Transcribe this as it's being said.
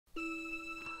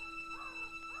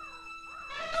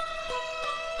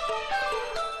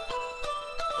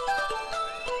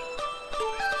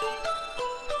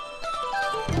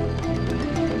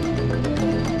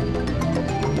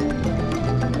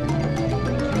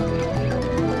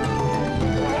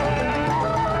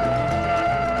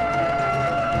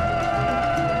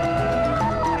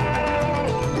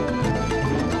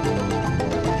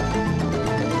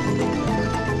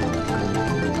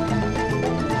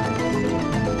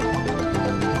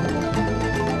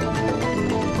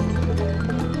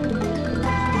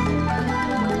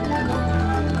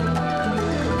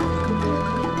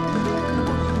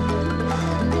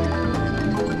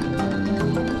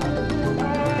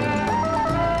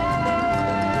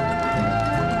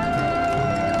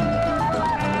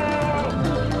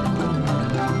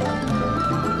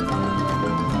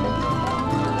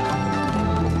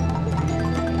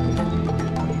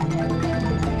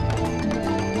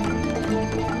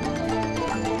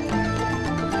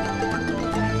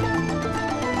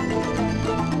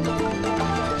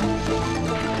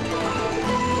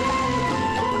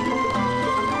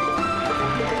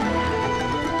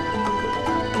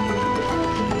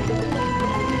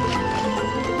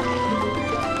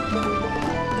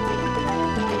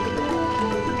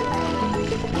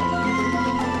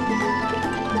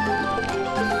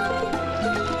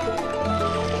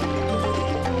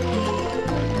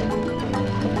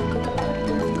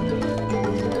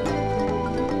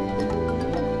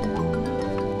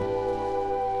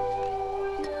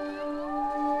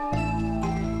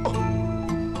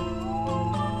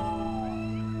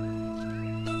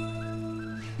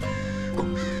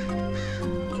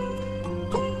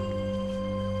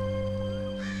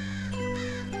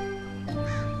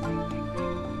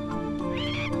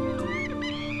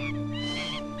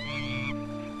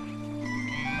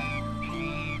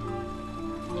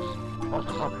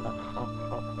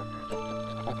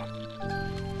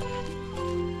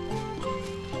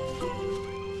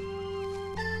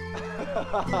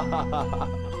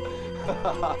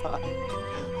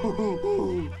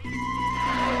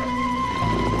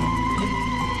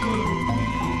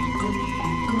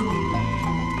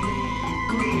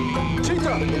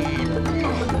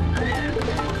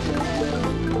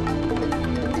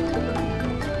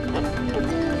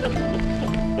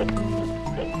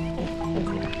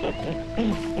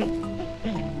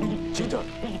Cheetah!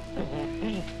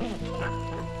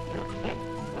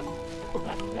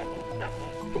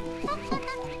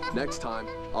 Next time,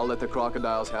 I'll let the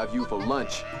crocodiles have you for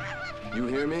lunch. You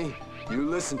hear me? You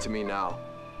listen to me now.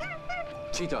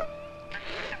 Cheetah,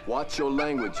 watch your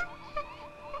language.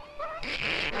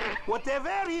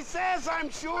 Whatever he says, I'm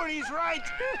sure he's right.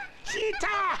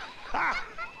 Cheetah!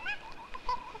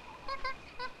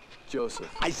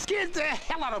 Joseph. I scared the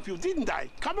hell out of you, didn't I?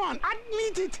 Come on,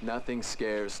 admit it. Nothing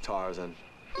scares Tarzan.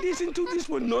 Listen to this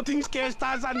one. Nothing scares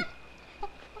Tarzan.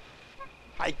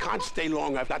 I can't stay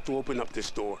long. I've got to open up the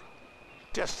store.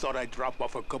 Just thought I'd drop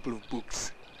off a couple of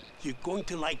books. You're going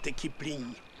to like the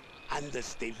Kipling. And the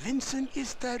Stevenson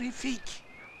is terrific.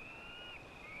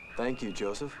 Thank you,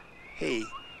 Joseph. Hey,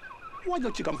 why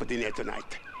don't you come for dinner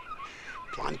tonight?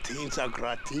 Plantains au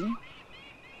gratin?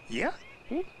 Yeah?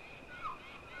 Hmm?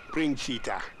 Bring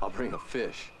Cheetah. I'll bring a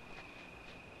fish.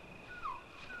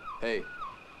 Hey,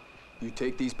 you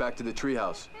take these back to the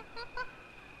treehouse.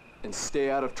 And stay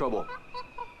out of trouble.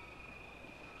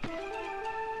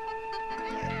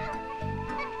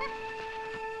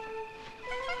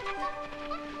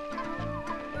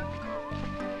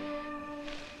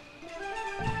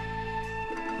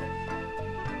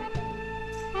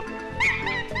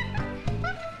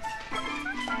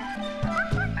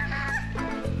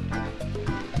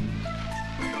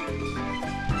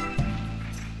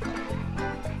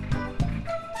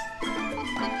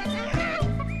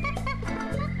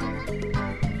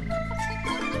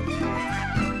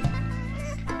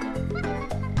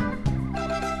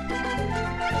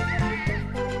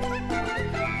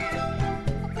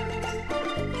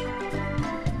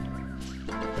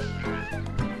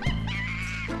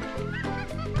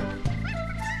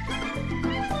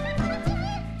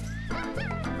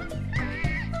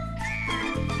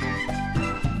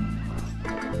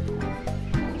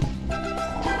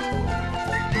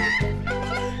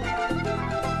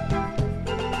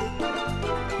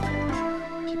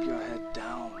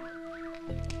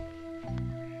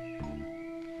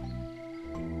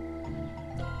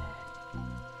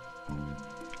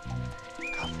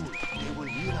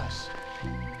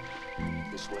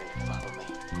 This way, follow me.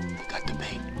 We got the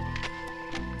bait.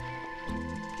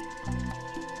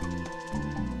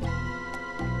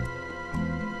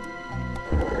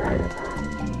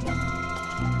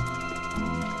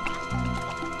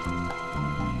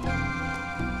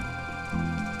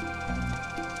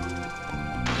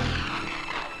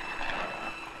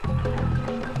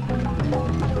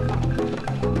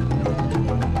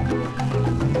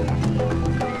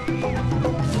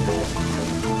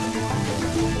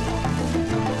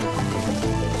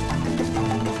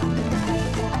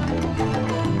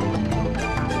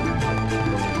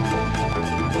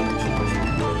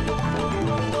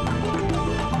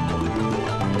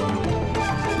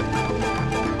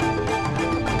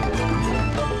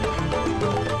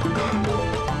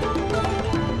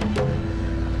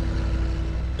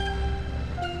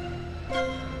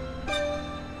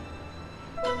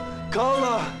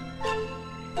 Carla!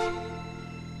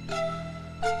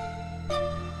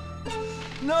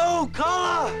 No,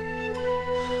 Carla!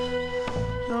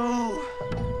 No.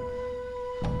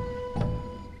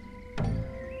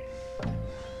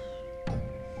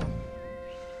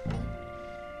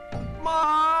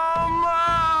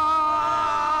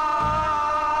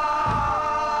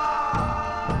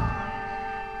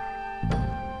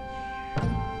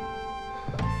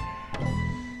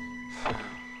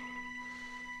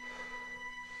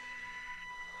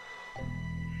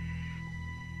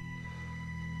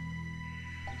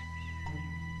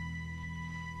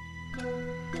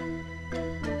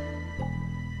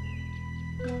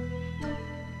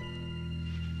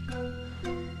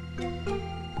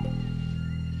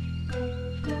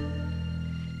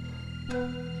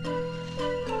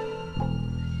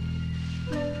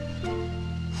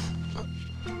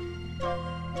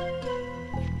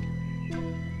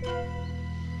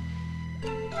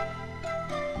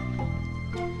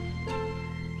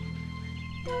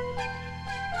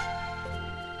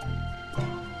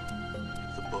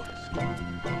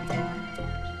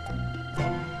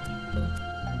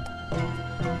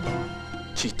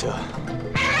 Cheetah.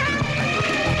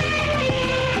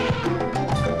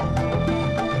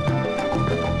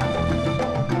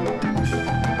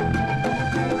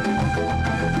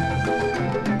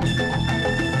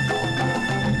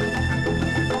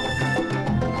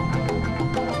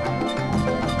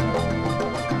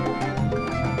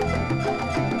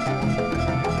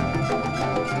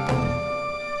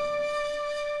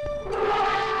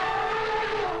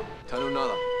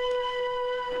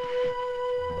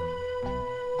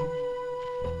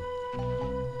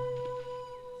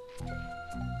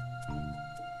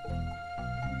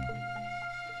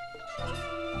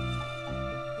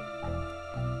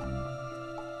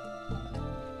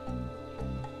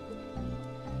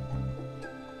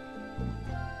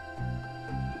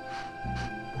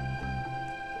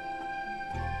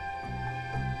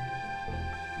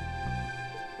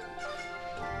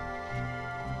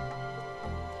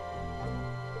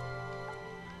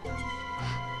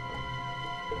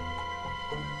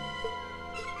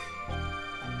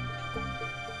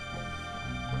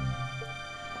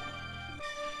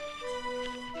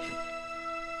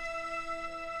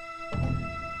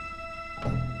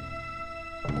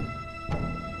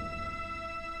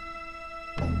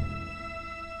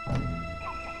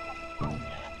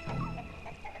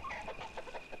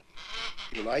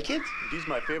 You like it? This is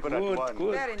my favorite Good, one.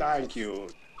 good. Very Thank nice. you.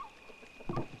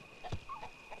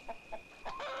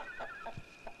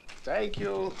 Thank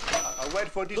you. I wait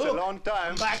for this a Look, long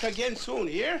time. I'm back again soon,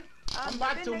 here? I'm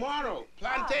back didn't it? tomorrow.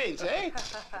 Plantains, eh?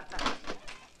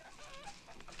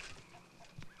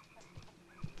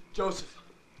 Joseph,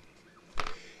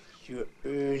 You're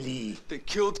early. they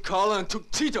killed Carla and took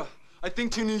Cheetah, I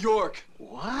think to New York.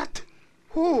 What?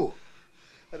 Who?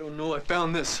 I don't know, I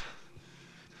found this.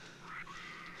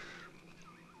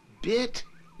 Bit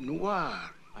Noir.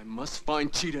 I must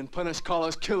find Cheetah and punish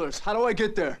Carla's killers. How do I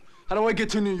get there? How do I get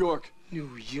to New York?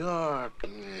 New York.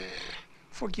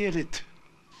 Forget it.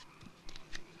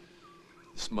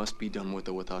 This must be done with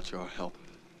or without your help.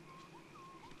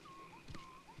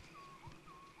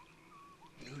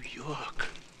 New York.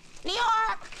 New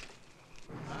York!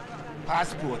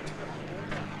 Passport.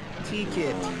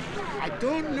 Ticket. I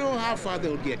don't know how far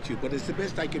they'll get you, but it's the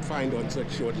best I can find on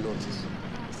such short notice.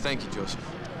 Thank you, Joseph.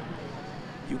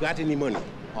 You got any money?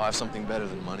 I'll have something better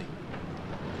than money.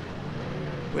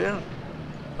 Well,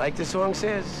 like the song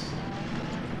says,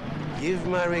 give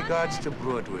my regards to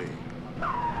Broadway.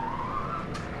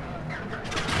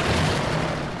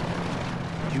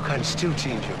 You can still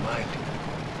change your mind.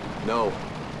 No.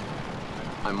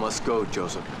 I must go,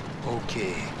 Joseph.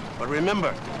 Okay. But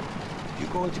remember, you're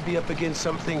going to be up against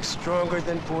something stronger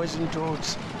than poison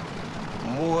toads,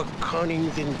 more cunning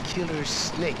than killer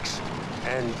snakes,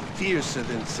 and fiercer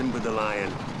than Simba the Lion.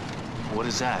 What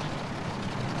is that?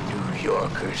 New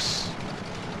Yorkers.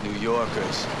 New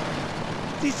Yorkers.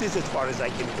 This is as far as I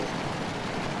can go.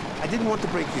 I didn't want to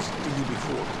break this to you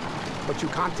before, but you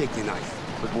can't take the knife.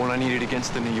 But won't I need it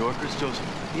against the New Yorkers,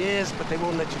 Joseph? Yes, but they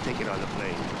won't let you take it on the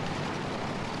plane.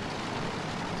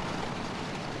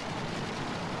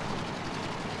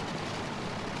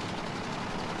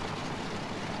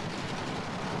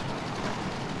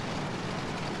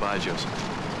 Bye, Joseph.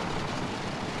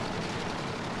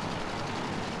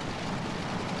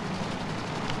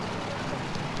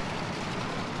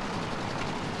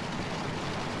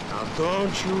 Now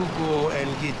don't you go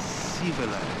and get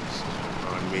civilized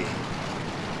on me.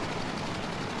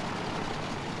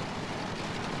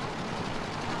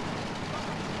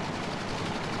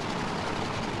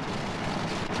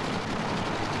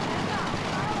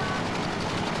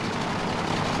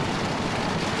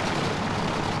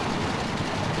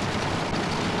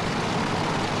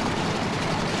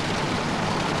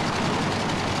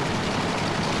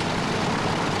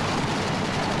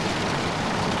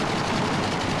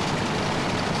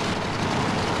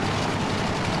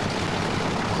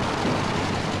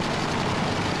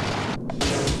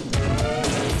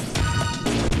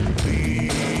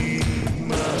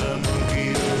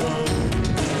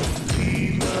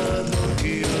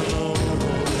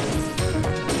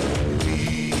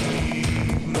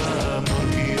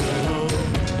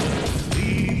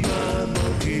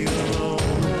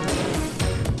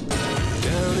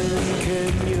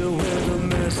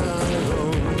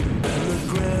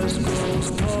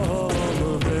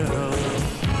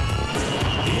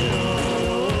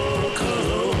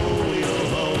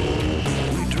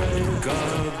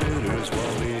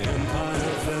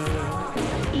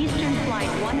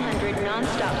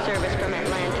 non-stop service from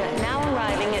Atlanta, now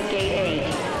arriving at Gate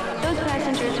 8. Those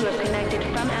passengers who have connected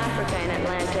from Africa and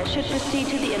Atlanta should proceed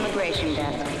to the immigration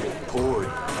desk. Poor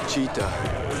Cheetah.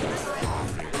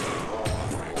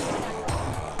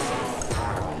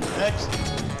 Next.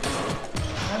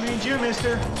 That means you,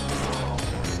 mister.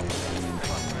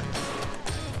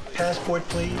 Passport,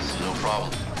 please. No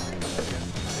problem.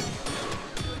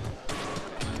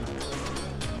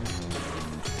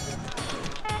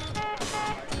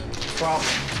 Problem.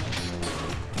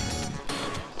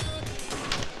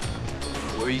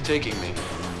 Where are you taking me?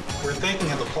 We're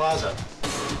thinking of the plaza.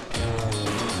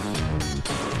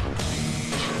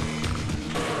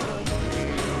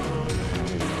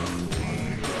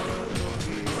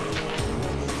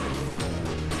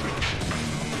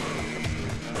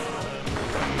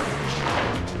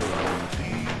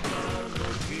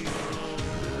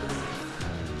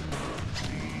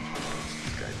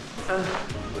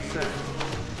 What's that?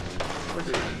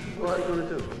 What are you gonna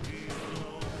do?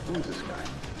 Who's this guy?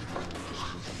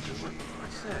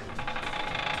 What's that?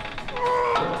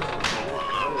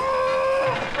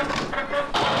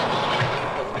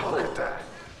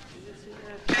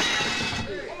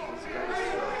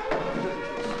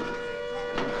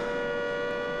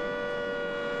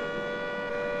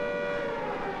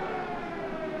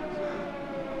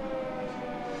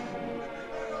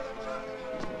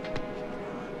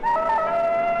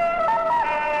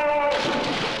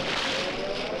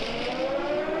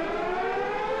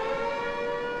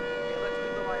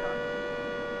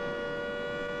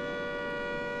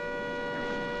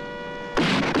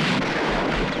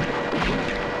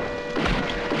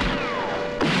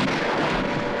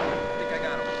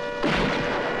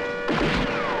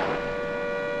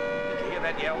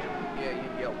 that yell? Yeah,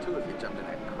 you'd yell too if you jumped in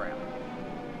that crap.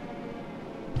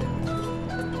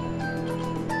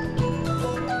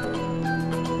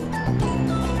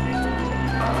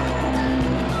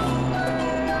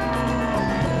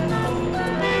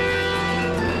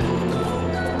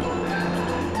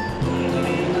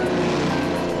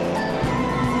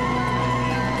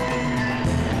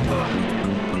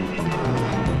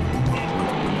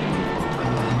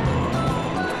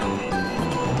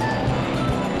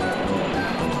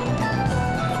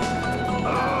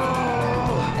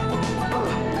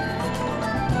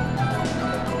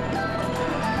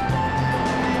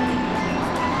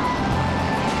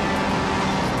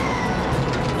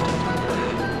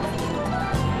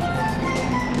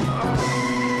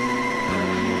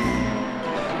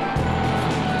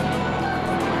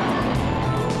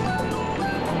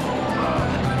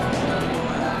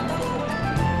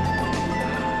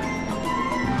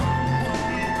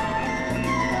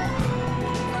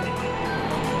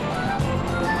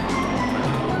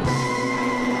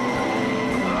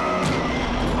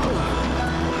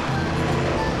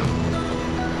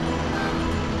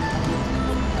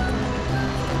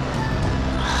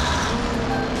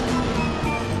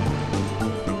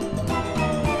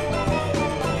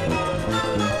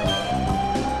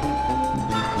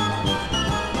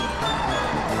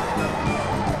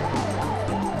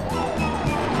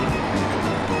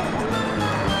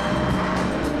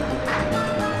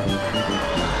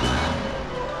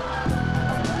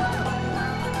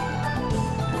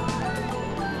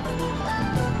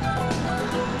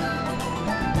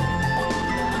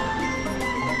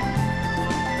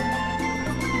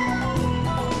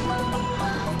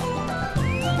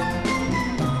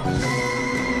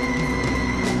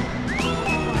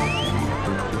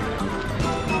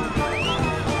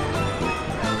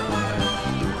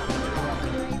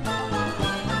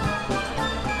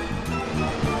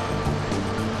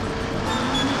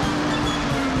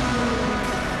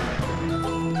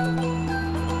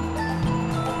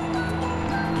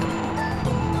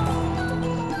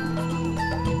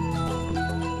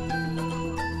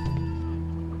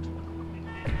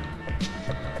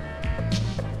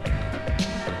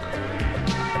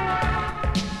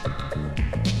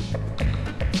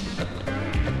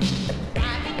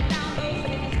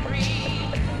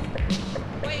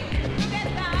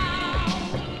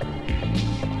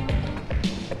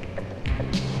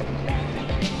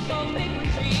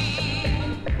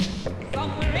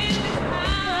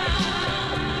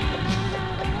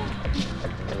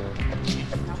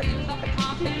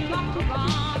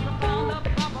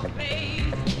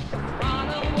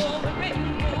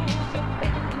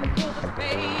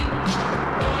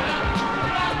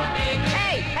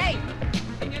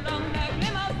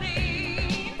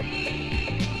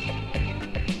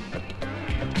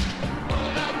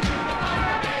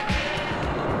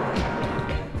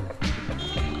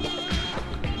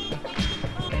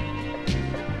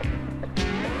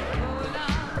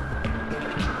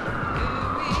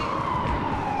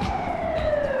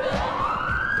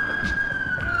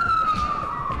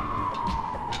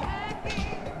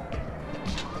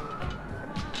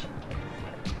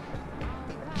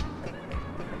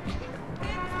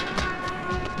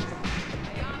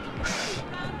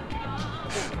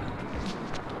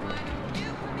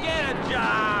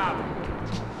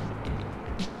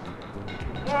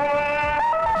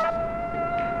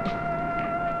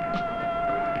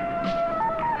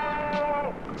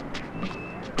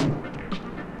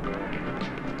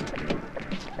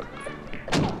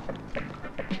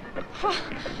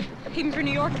 Even for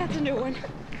New York, that's a new one.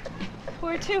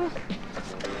 Where to?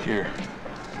 Here.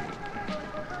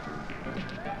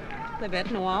 Le Bête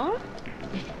Noire?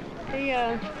 They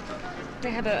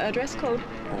have a dress code.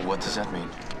 Well, what does that mean?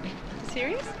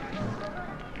 Serious?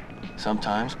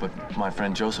 Sometimes, but my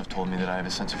friend Joseph told me that I have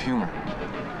a sense of humor.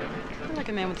 You're like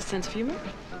a man with a sense of humor.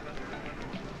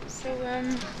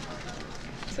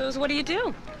 So what do you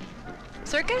do?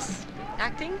 Circus?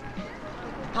 Acting?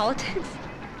 Politics?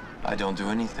 I don't do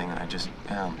anything. I just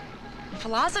am.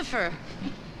 Philosopher.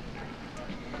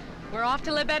 We're off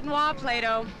to Le Bête Noire,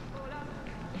 Plato.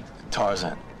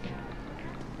 Tarzan.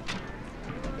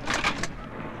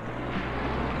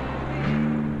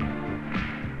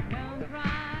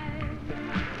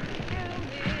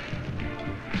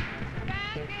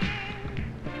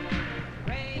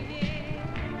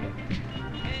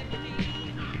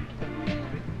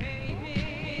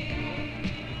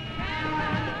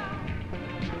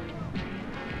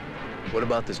 What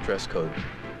about this dress code?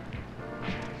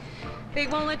 They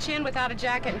won't let you in without a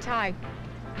jacket and tie.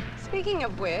 Speaking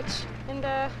of which, and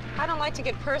I don't like to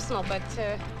get personal,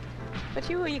 but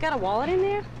you got a wallet in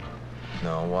there?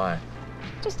 No, why?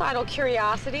 Just idle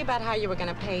curiosity about how you were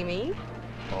gonna pay me.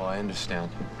 Oh, I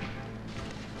understand.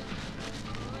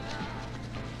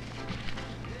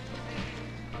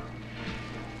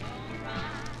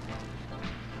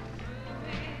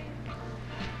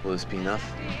 Will this be enough?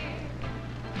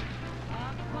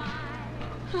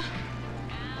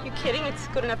 You kidding? It's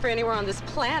good enough for anywhere on this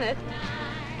planet.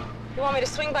 You want me to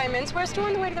swing by a menswear store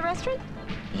on the way to the restaurant?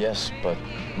 Yes, but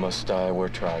must I wear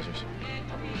trousers?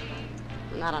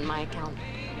 Not on my account.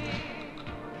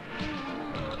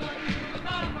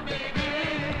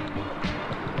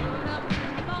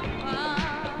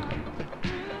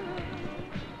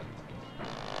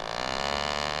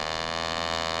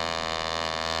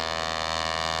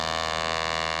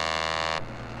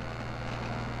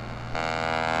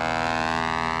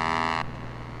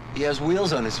 He has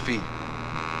wheels on his feet.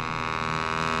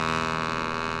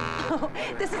 Oh,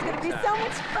 this is going to be so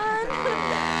much fun.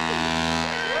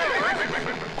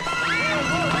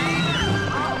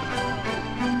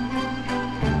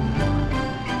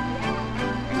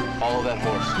 Follow that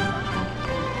horse.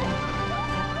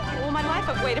 All my life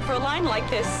I've waited for a line like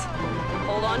this.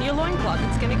 Hold on to your loincloth.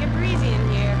 It's going to get breezy in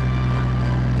here.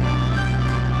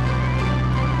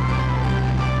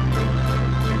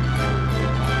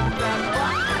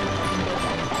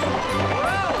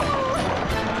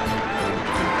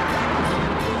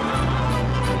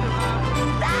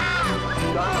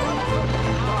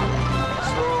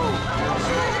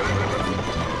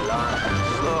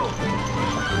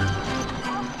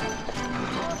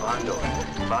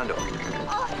 Bando. Easy.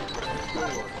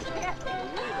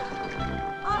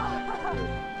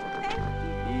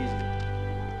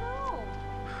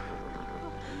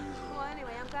 Well,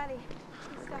 anyway, I'm glad he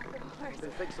stopped the horse.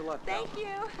 Thanks a lot. Thank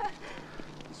you.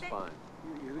 He's fine.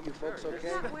 You folks okay?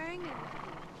 He's not wearing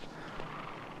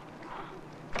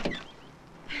it.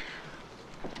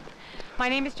 My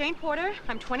name is Jane Porter.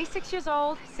 I'm 26 years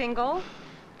old, single.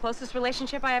 Closest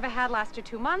relationship I ever had lasted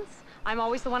 2 months. I'm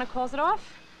always the one who calls it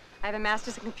off. I have a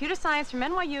master's in computer science from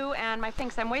NYU, and my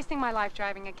thinks I'm wasting my life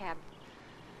driving a cab.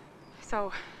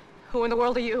 So, who in the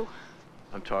world are you?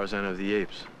 I'm Tarzan of the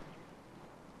Apes.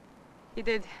 You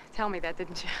did tell me that,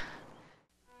 didn't you?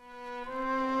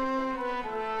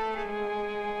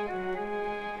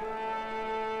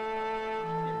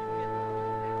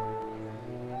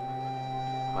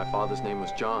 My father's name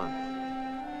was John.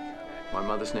 My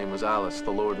mother's name was Alice,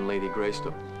 the Lord and Lady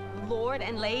Greystoke. Lord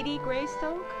and Lady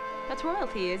Greystoke? That's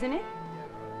royalty, isn't it?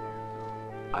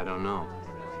 I don't know.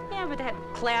 Yeah, but they had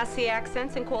classy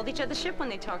accents and called each other ship when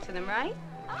they talked to them, right?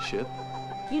 Ship?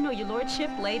 You know, your lordship,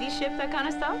 ladyship, that kind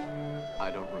of stuff? I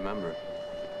don't remember.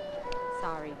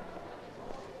 Sorry.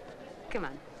 Come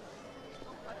on.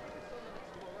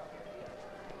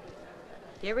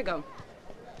 Here we go.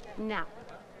 Now,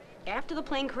 after the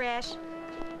plane crash,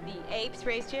 the apes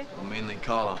raised you? Well, mainly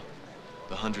Kala.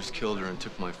 The hunters killed her and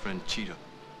took my friend Cheetah.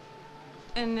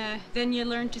 And then you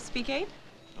learned to speak ape?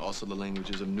 Also the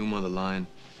languages of Numa the lion,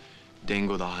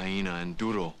 Dango the hyena, and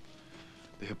Duro,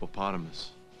 the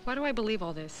hippopotamus. Why do I believe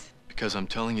all this? Because I'm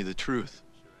telling you the truth.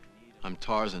 I'm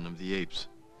Tarzan of the Apes.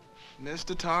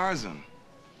 Mr. Tarzan,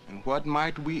 and what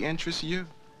might we interest you?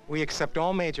 We accept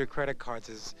all major credit cards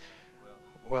as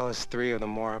well as 3 of the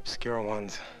more obscure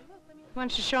ones. Why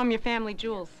don't you show them your family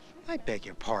jewels? I beg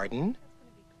your pardon?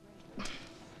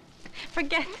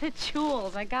 Forget the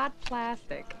jewels. I got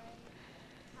plastic.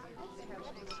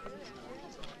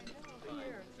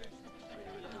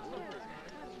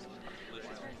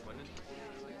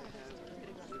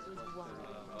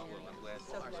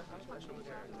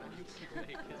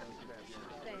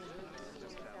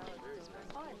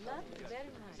 Oh, I love it very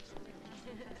much.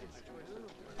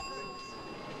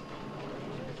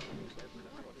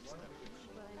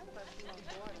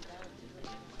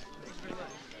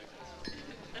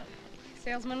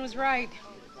 Salesman was right.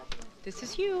 This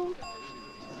is you.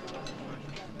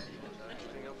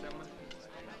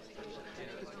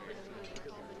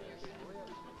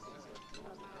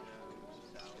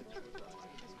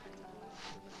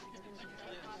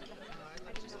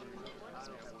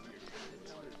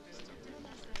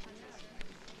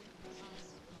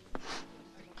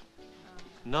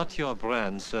 Not your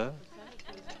brand, sir.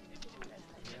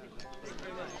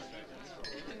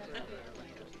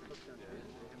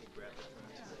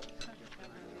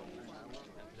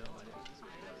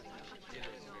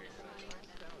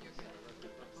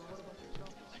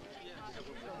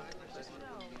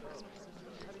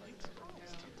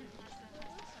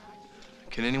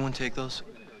 Can anyone take those?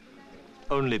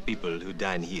 Only people who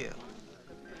dine here.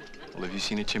 Well, have you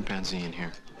seen a chimpanzee in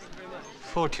here?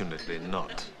 Fortunately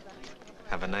not.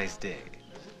 Have a nice day.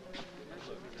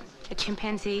 A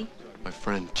chimpanzee? My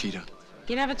friend, Cheetah.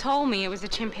 You never told me it was a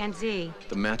chimpanzee.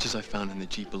 The matches I found in the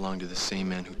Jeep belonged to the same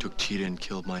man who took Cheetah and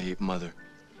killed my ape mother.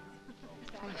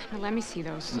 Now, let me see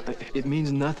those. It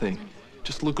means nothing.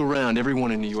 Just look around.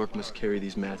 Everyone in New York must carry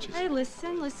these matches. Hey,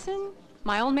 listen.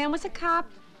 My old man was a cop,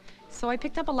 so I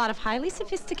picked up a lot of highly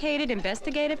sophisticated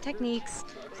investigative techniques,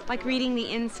 like reading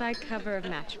the inside cover of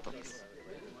matchbooks.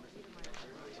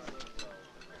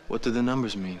 What do the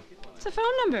numbers mean? It's a phone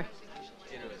number.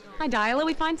 I dial it,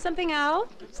 we find something out.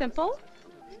 Simple.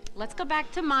 Let's go back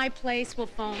to my place. We'll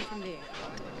phone from there.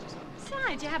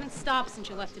 Besides, you haven't stopped since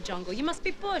you left the jungle. You must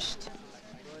be bushed.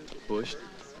 Bushed?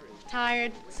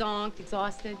 Tired, zonked,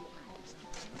 exhausted.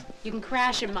 You can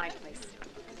crash in my place.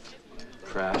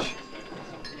 Crash?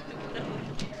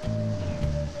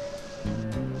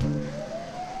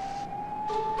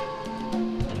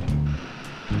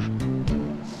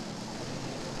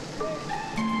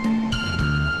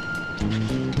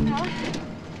 Well,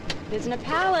 it isn't a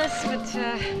palace, but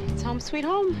it's home sweet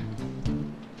home.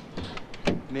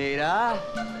 Mira.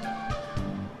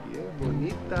 Yeah,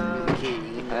 bonita.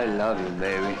 I love you,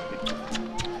 baby.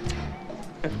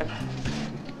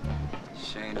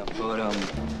 Shayna Putum,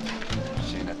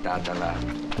 Shayna Tatala.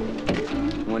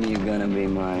 When are you gonna be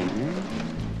mine, eh?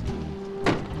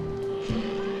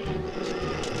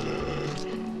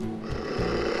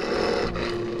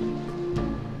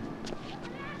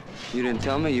 You didn't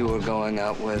tell me you were going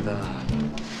out with,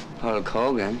 Hulk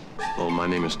Hogan. Well, my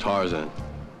name is Tarzan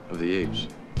of the Apes.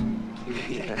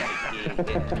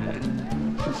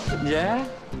 Yeah?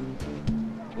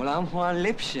 Well, I'm Juan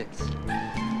Lipschitz.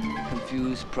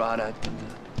 Confused product of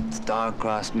the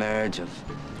star-crossed marriage of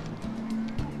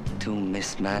two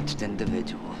mismatched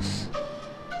individuals.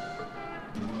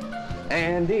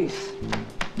 And these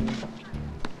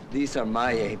are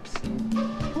my apes.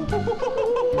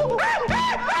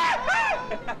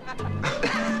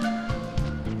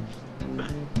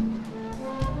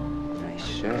 Nice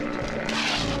shirt.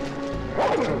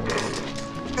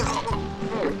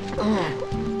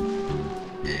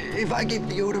 If I give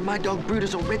the order, my dog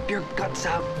Brutus will rip your guts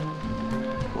out.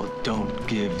 Well, don't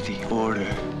give the order.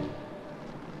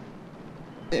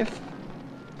 If.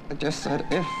 I just said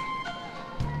if.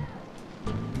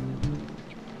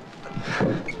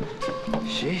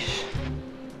 Sheesh.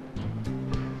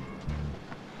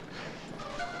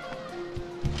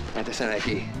 Antes de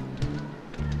aquí.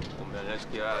 Let's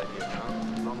get out of here, huh?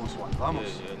 Vamos, Juan,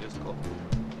 vamos. Yeah, let's go.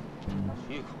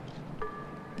 Hijo.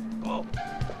 Go.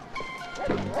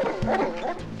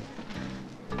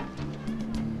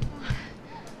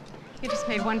 You just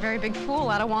made one very big fool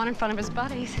out of Juan in front of his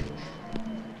buddies.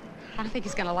 I don't think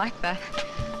he's gonna like that.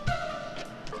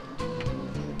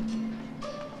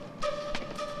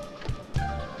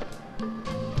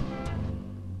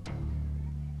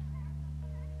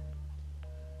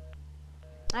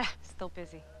 Still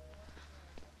busy.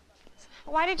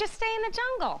 Why did you stay in the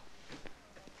jungle?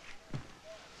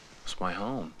 It's my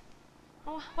home.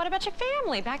 Oh, what about your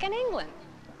family back in England?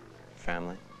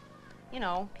 Family. You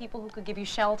know, people who could give you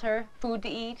shelter, food to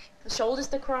eat, shoulders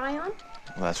to cry on.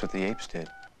 Well, that's what the apes did.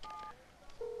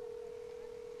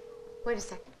 Wait a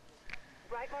second.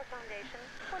 Brightmore Foundation.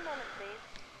 1 moment, please.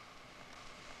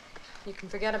 You can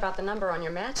forget about the number on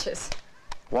your matches.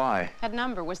 Why? That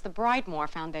number was the Brightmore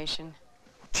Foundation.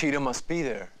 Cheetah must be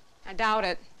there. I doubt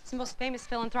it. It's the most famous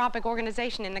philanthropic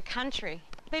organization in the country.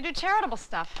 They do charitable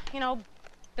stuff, you know,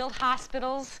 build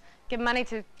hospitals, give money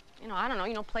to, I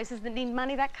don't know, places that need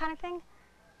money, that kind of thing.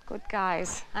 Good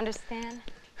guys, understand?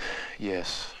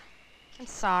 Yes. I'm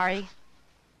sorry.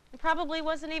 It probably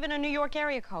wasn't even a New York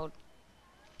area code.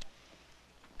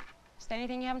 Is there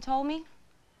anything you haven't told me?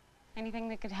 Anything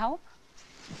that could help?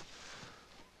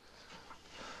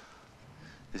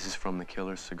 This is from the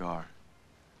killer's cigar.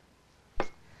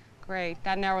 Great,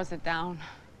 that narrows it down.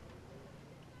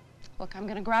 Look, I'm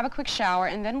gonna grab a quick shower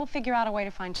and then we'll figure out a way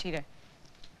to find Cheetah.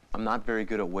 I'm not very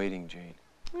good at waiting, Jane.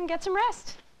 And get some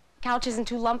rest. Couch isn't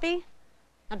too lumpy.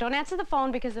 Now don't answer the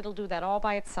phone because it'll do that all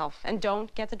by itself. And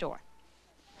don't get the door.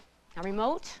 Now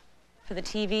remote for the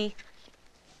TV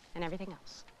and everything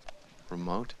else.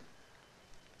 Remote?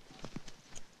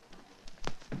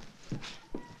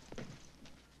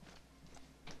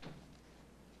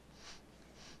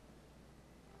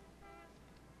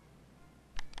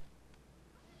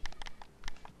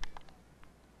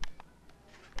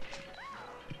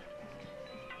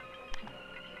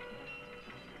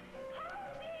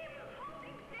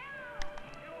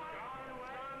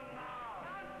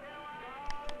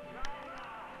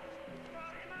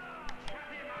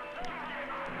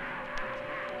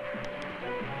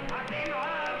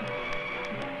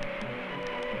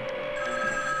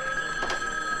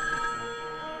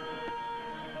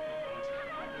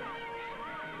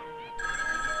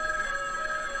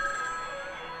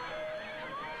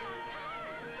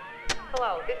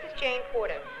 Hello, this is Jane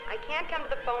Porter. I can't come to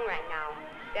the phone right now.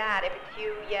 Dad, if it's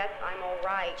you, yes, I'm all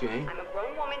right. Jane? I'm a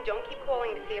grown woman. Don't keep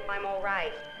calling to see if I'm all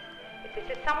right. If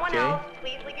this is someone Jane? else,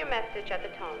 please leave your message at the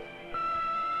tone.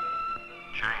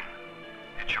 Jane,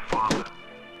 it's your father.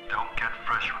 Don't get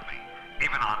fresh with me,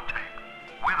 even on tape.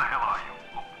 Where the hell are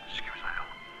you? Oh, excuse the hell.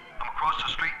 I'm across the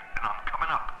street, and I'm coming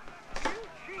up.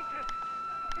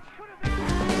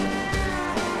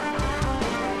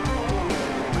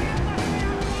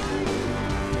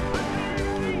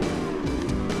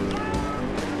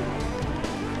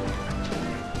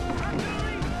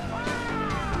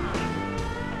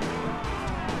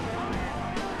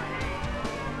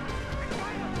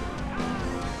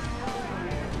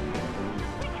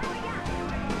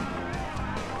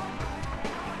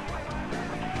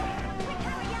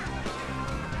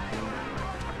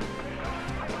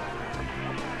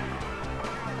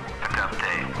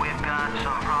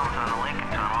 Some problems on the Lincoln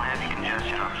Tunnel, heavy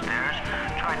congestion upstairs.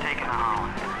 Try taking the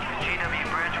Holland. GW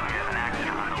Bridge, we have an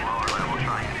accident on the lower level.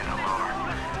 Try using the lower.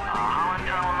 Holland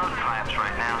Tunnel, no tie-ups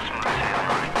right now. Smooth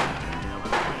sailing.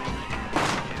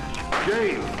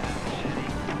 Jane!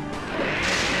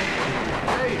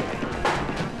 Jane!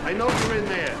 I know you're in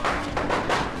there.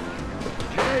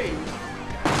 Jane!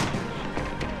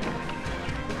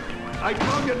 I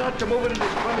told you not to move into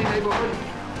this crummy neighborhood.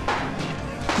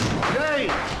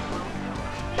 Jane!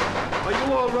 Are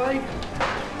you all right?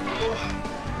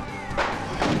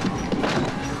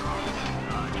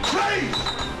 Freeze!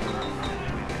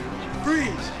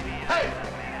 Freeze! Hey!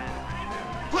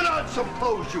 Put on some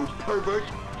clothes, you pervert!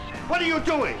 What are you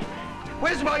doing?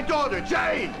 Where's my daughter,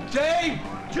 Jane? Jane!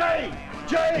 Jane!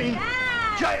 Jane!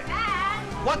 Dad! Jane!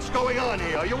 Dad! What's going on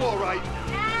here? Are you all right?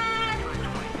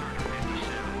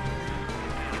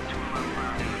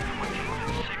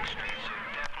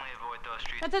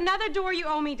 That's another door you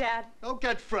owe me, Dad. Don't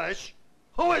get fresh.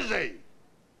 Who is he?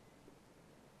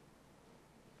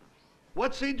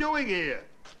 What's he doing here?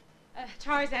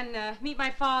 Tarzan, meet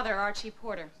my father, Archie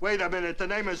Porter. Wait a minute, the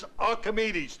name is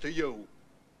Archimedes to you.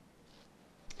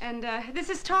 And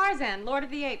this is Tarzan, Lord of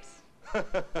the Apes.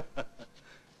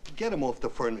 Get him off the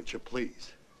furniture,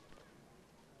 please.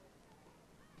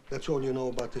 That's all you know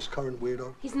about this current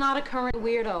weirdo? He's not a current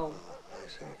weirdo. I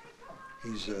see.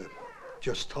 He's,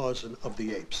 just Tarzan of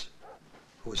the Apes,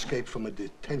 who escaped from a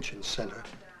detention center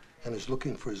and is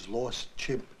looking for his lost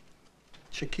chimp,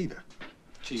 Cheetah.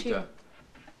 Cheetah.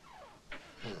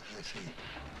 Oh, I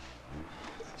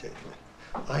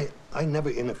see. I never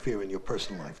interfere in your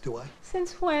personal life, do I?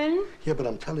 Since when? Yeah, but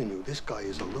I'm telling you, this guy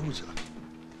is a loser.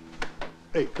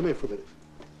 Hey, come here for a minute.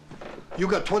 You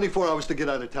got 24 hours to get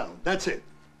out of town. That's it.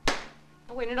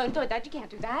 Oh, wait, no, Dad, you can't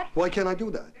do that. Why can't I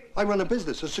do that? I run a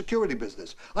business, a security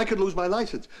business. I could lose my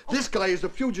license. Oh. This guy is a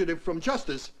fugitive from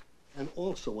justice and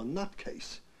also a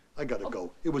nutcase. I gotta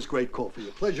go. It was great call for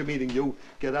you. Pleasure meeting you.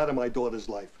 Get out of my daughter's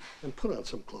life and put on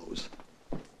some clothes.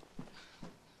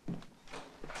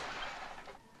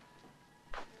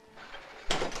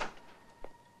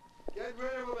 Get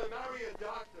rid of him and marry a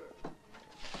doctor.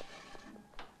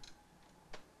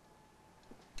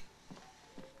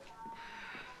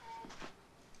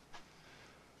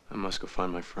 I must go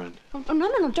find my friend. Oh,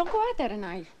 no, don't go out there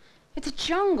tonight. It's a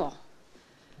jungle.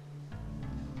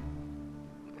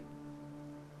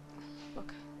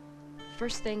 Look,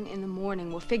 first thing in the morning,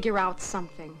 we'll figure out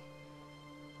something.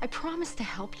 I promise to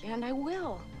help you, and I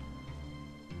will.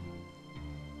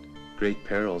 Great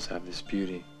perils have this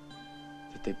beauty,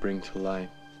 that they bring to light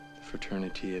the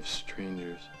fraternity of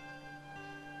strangers.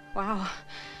 Wow,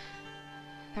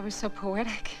 that was so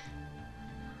poetic.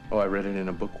 Oh, I read it in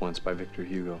a book once by Victor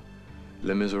Hugo.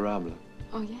 Les Miserables.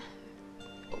 Oh, yeah?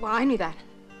 Well, I knew that.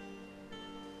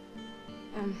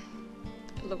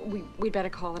 Look, we'd better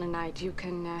call it a night. You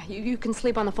can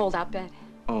sleep on the fold-out bed.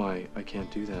 Oh, I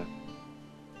can't do that.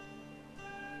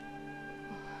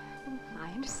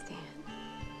 I understand.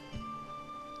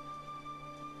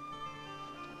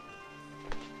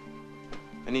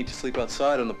 I need to sleep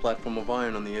outside on the platform of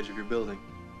iron on the edge of your building.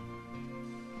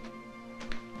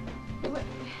 What?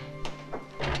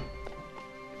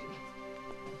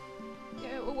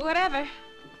 Whatever.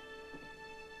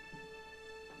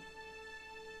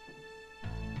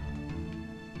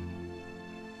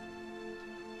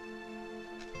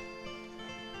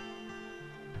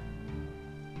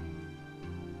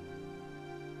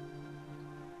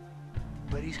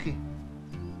 Where is he?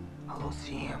 I don't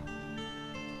see him.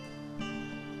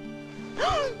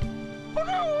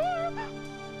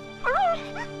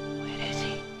 Where is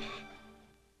he?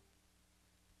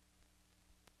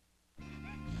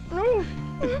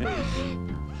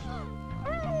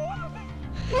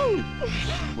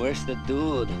 Where's the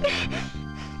dude?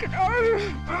 The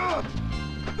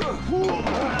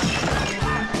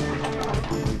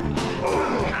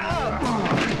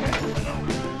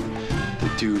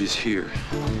dude is here.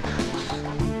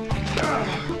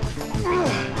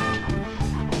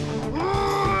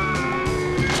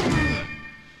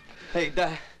 Hey,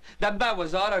 that bat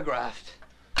was autographed.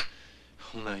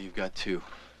 Well, now you've got two.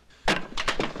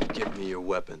 Give me your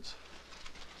weapons.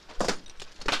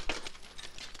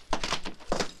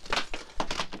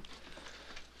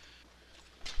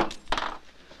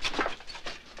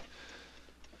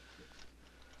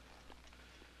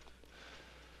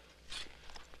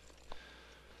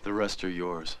 The rest are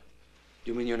yours.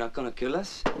 You mean you're not gonna kill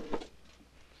us?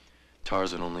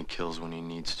 Tarzan only kills when he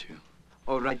needs to.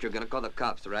 All right, you're gonna call the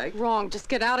cops, right? Wrong. Just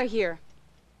get out of here.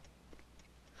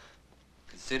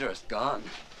 Consider us gone.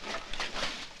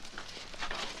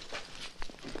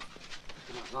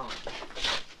 Come on.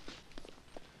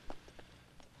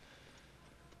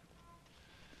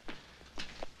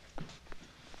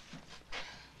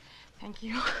 Thank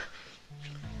you.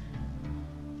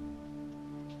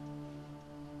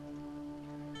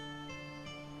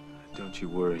 Don't you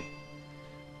worry.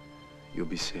 You'll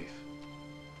be safe.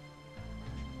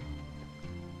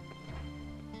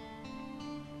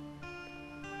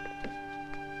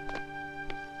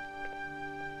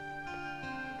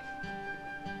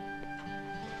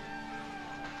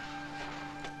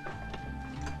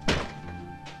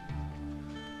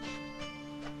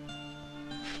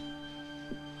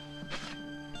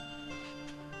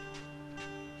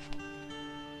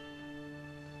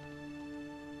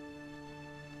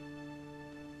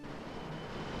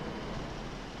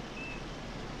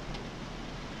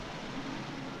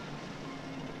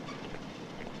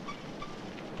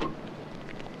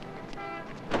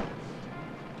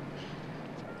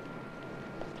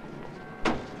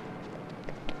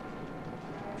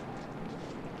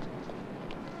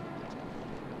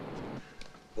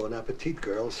 Bon appetit,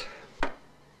 girls.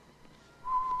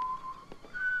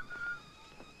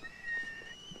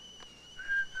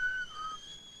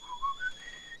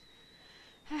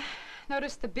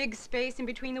 Notice the big space in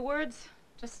between the words?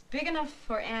 Just big enough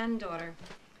for and daughter.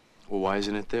 Well, why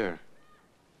isn't it there?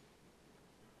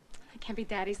 I can't be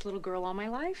daddy's little girl all my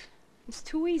life. It's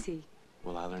too easy.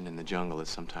 Well, I learned in the jungle that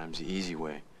sometimes the easy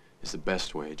way is the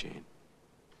best way, Jane.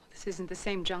 This isn't the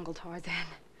same jungle, Tarzan.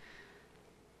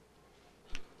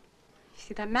 You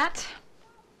see that mat?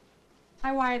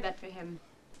 I wired that for him.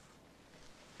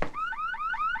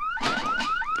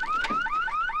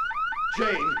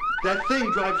 Jane, that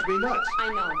thing drives me nuts.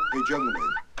 I know. Hey, Jungle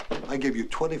Man, I gave you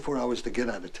 24 hours to get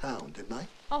out of town, didn't I?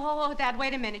 Oh, Dad,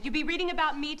 wait a minute. You'd be reading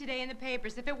about me today in the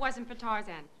papers if it wasn't for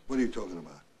Tarzan. What are you talking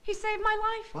about? He saved my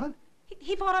life. What?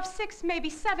 He fought off 6, maybe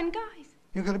 7 guys.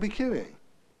 You're gonna be kidding.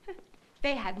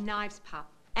 They had knives, Pop,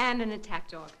 and an attack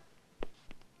dog.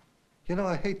 You know,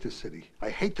 I hate this city. I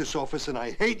hate this office, and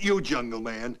I hate you, Jungle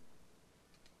Man.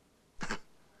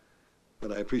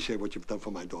 But I appreciate what you've done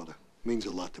for my daughter. It means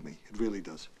a lot to me. It really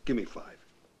does. Give me 5.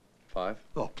 5?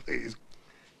 Oh, please.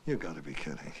 You gotta be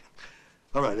kidding.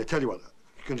 All right, I tell you what.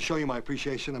 I'm gonna show you my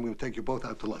appreciation. I'm gonna take you both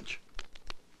out to lunch.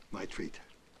 My treat.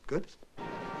 Good?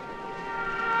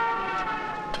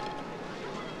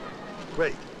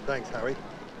 Great. Thanks, Harry.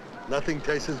 Nothing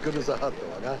tastes as good as a hot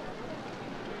dog, huh?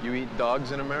 You eat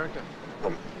dogs in America?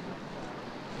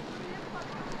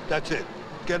 That's it.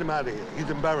 Get him out of here. He's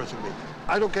embarrassing me.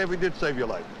 I don't care if he did save your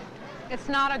life. It's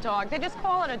not a dog. They just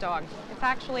call it a dog. It's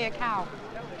actually a cow.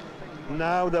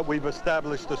 Now that we've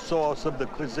established the source of the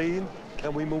cuisine,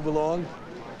 can we move along?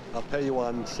 I'll pay you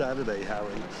on Saturday, Harry.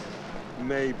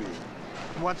 Maybe.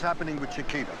 What's happening with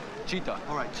Chiquita? Cheetah.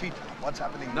 All right, Cheetah. What's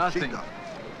happening with Nothing. Cheetah?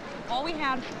 All we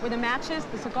had were the matches,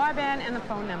 the cigar band, and the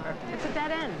phone number. It's a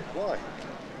dead end. Why?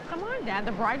 Come on, Dad.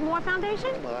 The Brydemore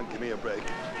Foundation? Come on, give me a break.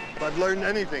 If I've learned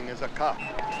anything as a cop,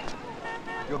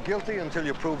 you're guilty until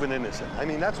you're proven innocent. I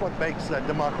mean, that's what makes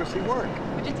democracy work.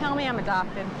 Would you tell me I'm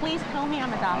adopted? Please tell me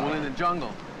I'm adopted. Well, in the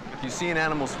jungle, if you see an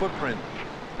animal's footprint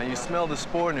and you smell the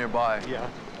spoor nearby, Yeah.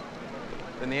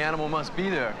 then the animal must be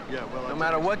there. Yeah, well, no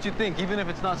matter what you think, even if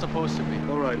it's not supposed to be.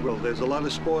 All right, well, there's a lot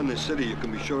of spoor in this city. You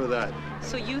can be sure of that.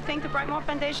 So you think the Brydemore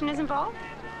Foundation is involved?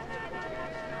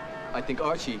 I think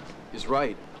Archie is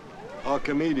right.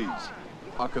 Archimedes.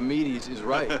 Archimedes is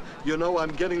right. You know,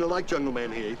 I'm getting to like Jungle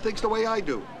Man here. He thinks the way I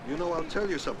do. You know, I'll tell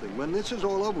you something. When this is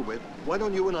all over with, why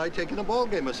don't you and I take in a ball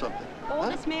game or something? All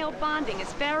this male bonding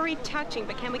is very touching,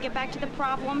 but can we get back to the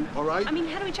problem? All right. I mean,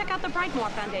 how do we check out the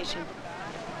Brydemore Foundation?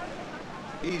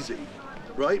 Easy.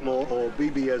 Brightmore, or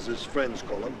BB as his friends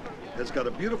call him, has got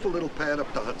a beautiful little pad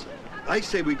up the Hudson. I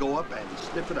say we go up and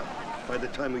sniff it up. By the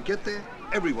time we get there,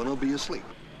 everyone will be asleep.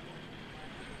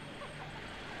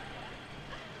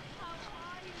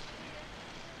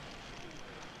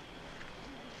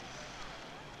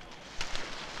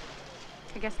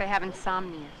 guess they have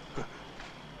insomnia.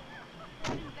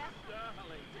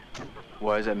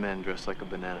 Why is that man dressed like a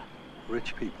banana?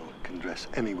 Rich people can dress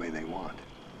any way they want.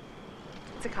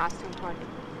 It's a costume party.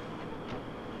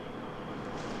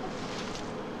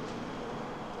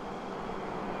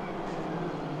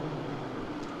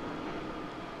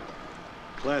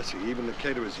 Classy. Even the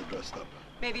caterers are dressed up.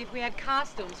 Maybe if we had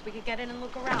costumes, we could get in and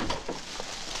look around.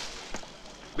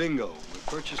 Bingo. We're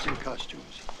purchasing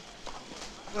costumes.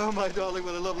 Oh, my darling,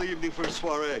 what a lovely evening for a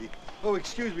soiree. Oh,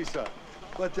 excuse me, sir.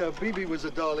 But BB was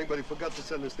a darling, but he forgot to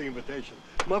send us the invitation.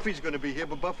 Muffy's going to be here,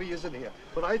 but Buffy isn't here.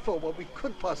 But I thought what we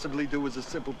could possibly do was a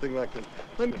simple thing like this.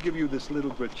 Let me give you this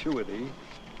little gratuity,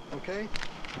 okay?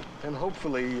 And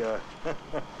hopefully,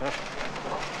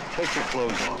 take your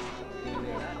clothes off.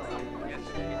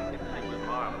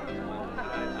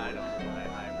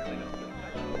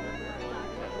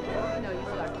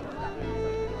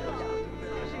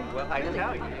 Well, I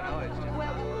tell you, it's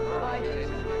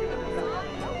just...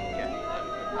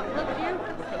 Look at you.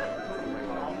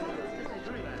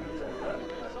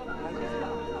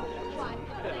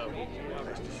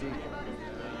 Nice to see you.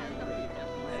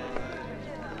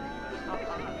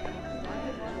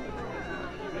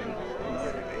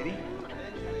 Lady?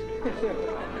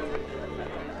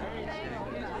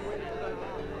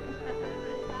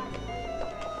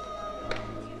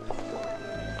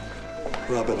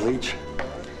 Robin Leach,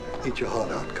 eat your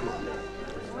heart out. Come on.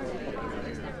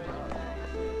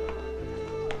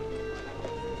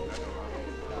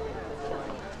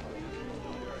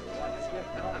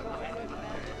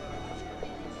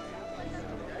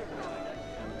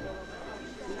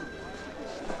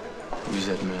 Who's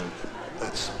that man?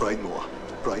 That's Brightmoor.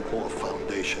 Brightmoor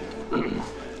Foundation.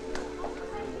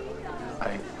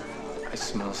 I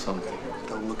smell something.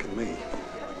 Don't look at me.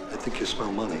 I think you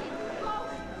smell money.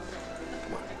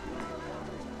 Come on.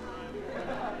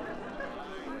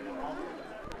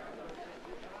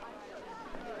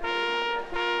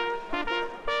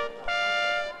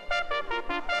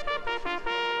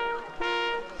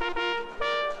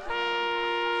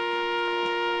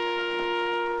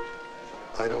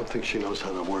 I don't think she knows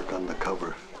how to work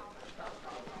undercover.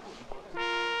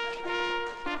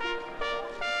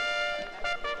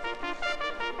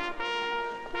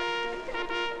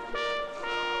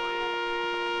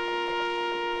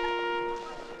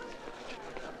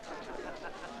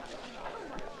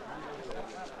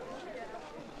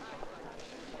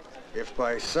 If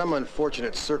by some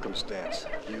unfortunate circumstance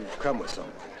you've come with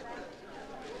someone,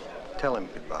 tell him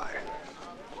goodbye.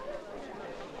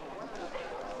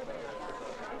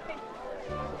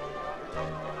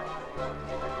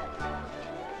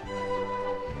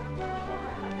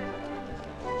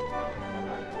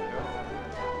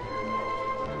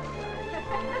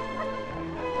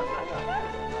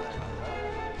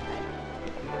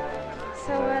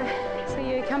 So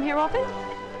you come here often?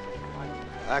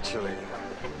 Actually,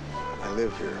 I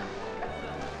live here.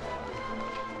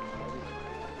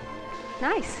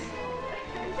 Nice.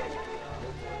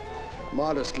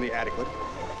 Modestly adequate.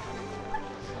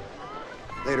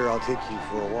 Later, I'll take you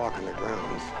for a walk in the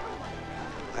grounds.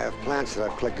 I have plants that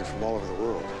I've collected from all over the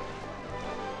world.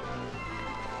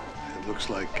 It looks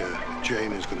like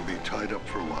Jane is going to be tied up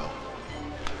for a while.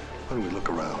 Why don't we look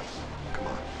around? Come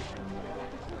on.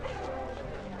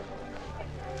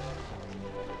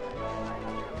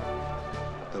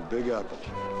 The Big Apple.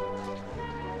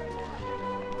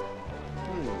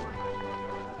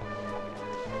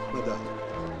 Madame.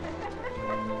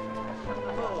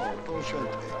 Oh,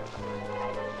 enchanté.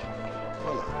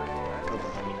 Voilà. Come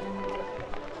on.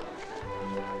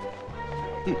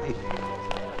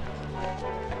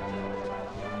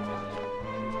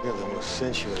 You have the most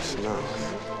sensuous mouth.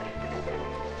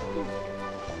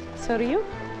 So do you?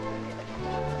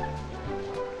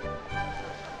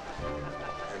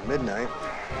 At midnight,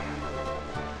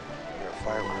 there are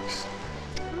fireworks.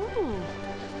 Oh,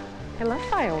 I love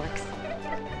fireworks.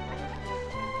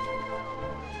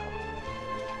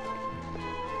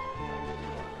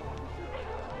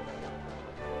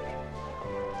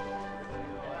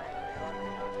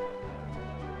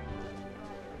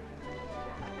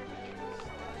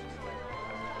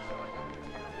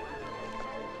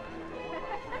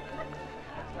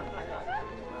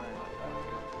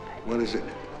 What is it?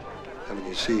 Haven't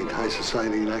you seen high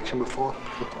society in action before?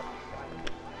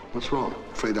 What's wrong?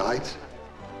 Afraid of heights?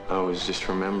 I was just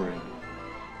remembering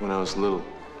when I was little.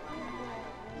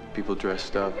 People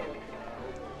dressed up,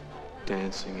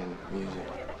 dancing and music.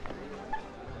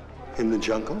 In the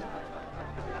jungle?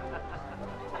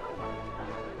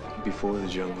 Before the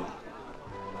jungle.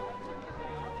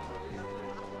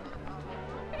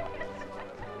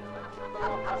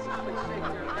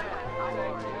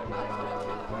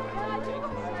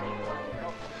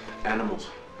 Animals.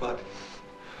 What?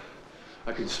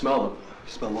 I can smell them.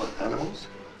 Smell what? Animals?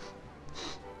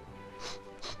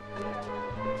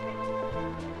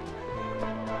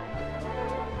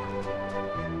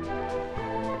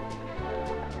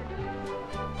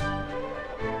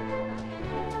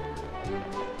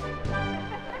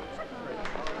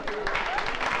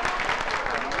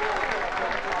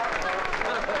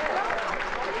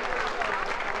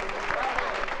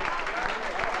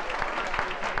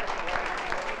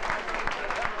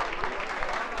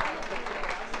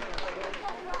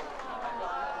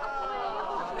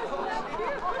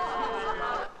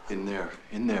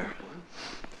 In there.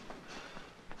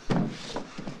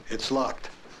 It's locked.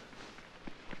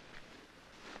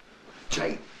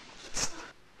 Jay.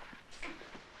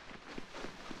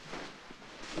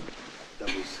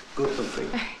 That was good looking.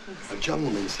 A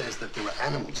gentleman says that there are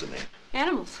animals in there.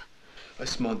 Animals? I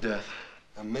smell death.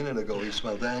 A minute ago, you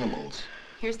smelled animals.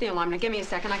 Here's the alarm. Now give me a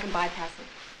second. I can bypass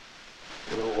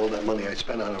it. You know, all that money I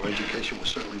spent on our education was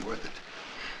certainly worth it.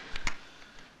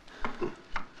 Do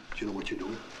you know what you're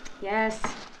doing? Yes.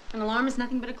 An alarm is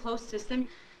nothing but a closed system,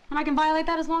 and I can violate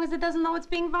that as long as it doesn't know it's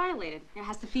being violated. It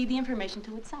has to feed the information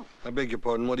to itself. I beg your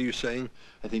pardon, what are you saying?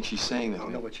 I think she's saying that. I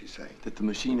know what she's saying. That the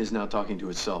machine is now talking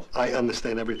to itself. I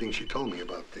understand everything she told me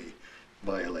about the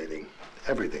violating.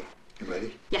 Everything. You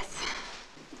ready? Yes.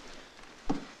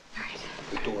 All right.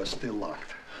 The door's still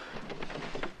locked.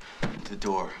 The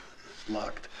door.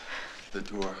 Locked. The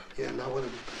door. Yeah, now what?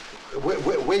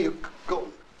 Where you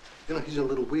going? You know, he's a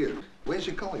little weird. Where's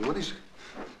he going? What is...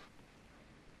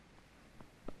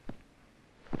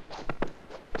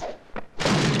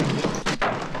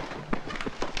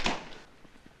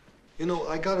 You know,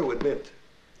 I got to admit,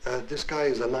 this guy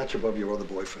is a notch above your other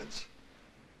boyfriends.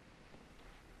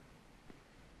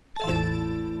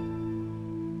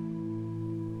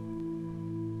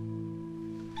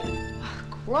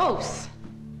 Gross.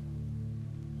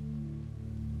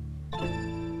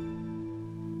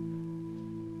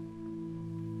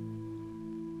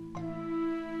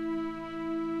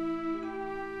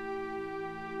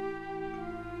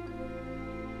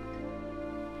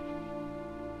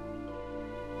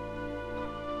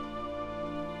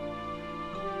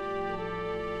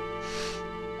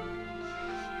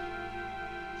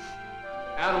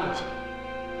 Animals.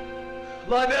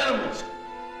 Live animals.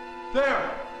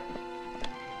 There.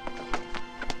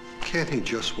 Can't he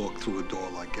just walk through a door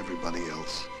like everybody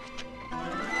else?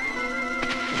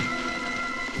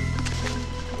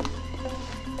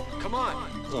 Come on.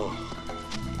 Oh,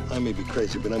 I may be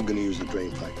crazy, but I'm going to use the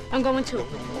drain pipe. I'm going to. No.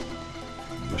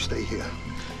 You stay here.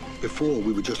 Before,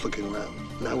 we were just looking around.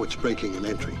 Now it's breaking and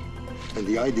entering. And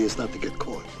the idea is not to get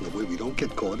caught. And the way we don't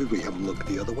get caught is we have them look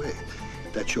the other way.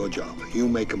 That's your job. You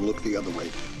make them look the other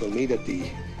way. We'll meet at the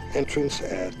entrance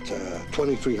at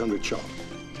 2300 sharp.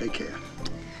 Take care.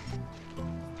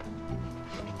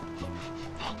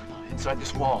 Inside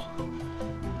this wall.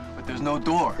 But there's no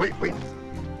door. Wait.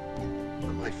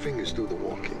 My fingers do the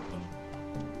walking.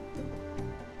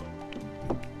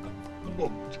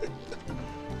 Oh.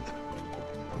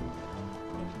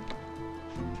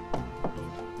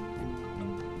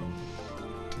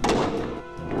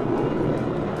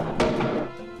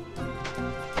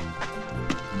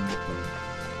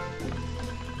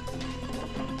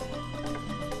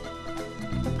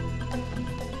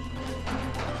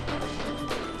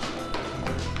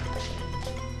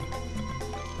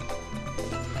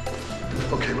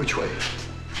 Okay, which way?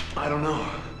 I don't know.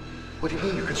 What do you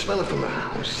mean? You can smell it from the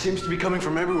house. It seems to be coming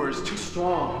from everywhere. It's too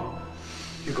strong.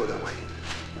 You go that way.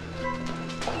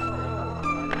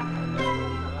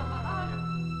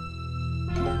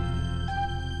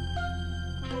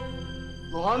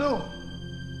 Lohanu?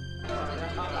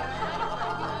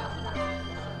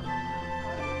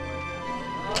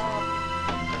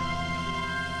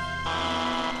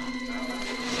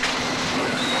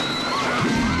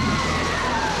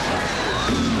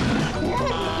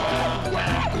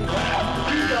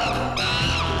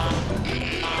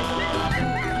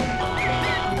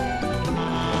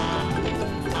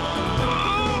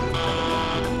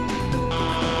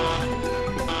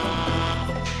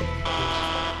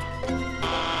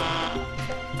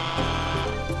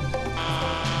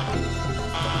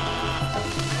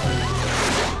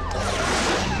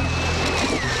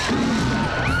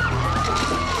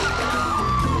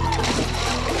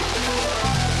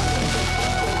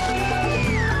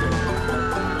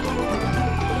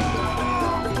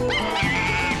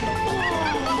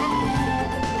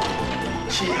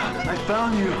 I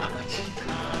found you.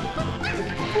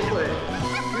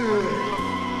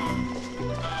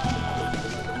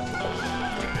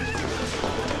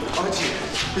 Archie,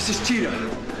 this is Cheetah.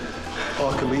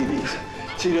 Archimedes.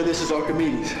 Cheetah, this is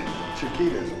Archimedes.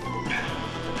 Chiquita.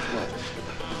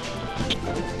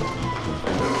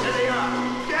 There they are.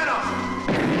 Get them!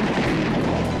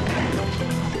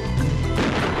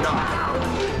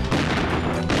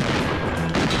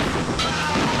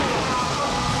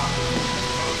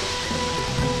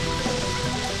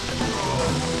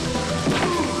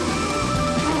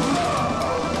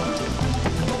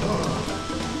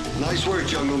 Nice work,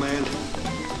 Jungle Man.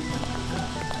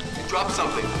 You dropped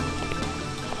something.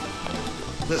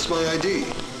 That's my ID.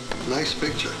 Nice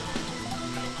picture.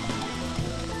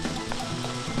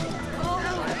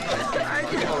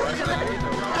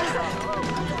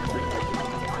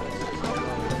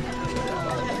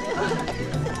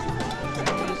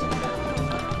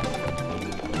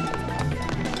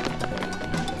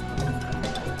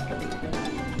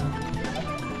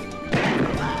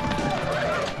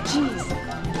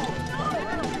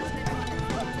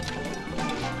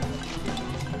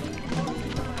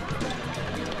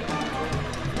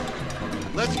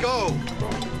 Let's go.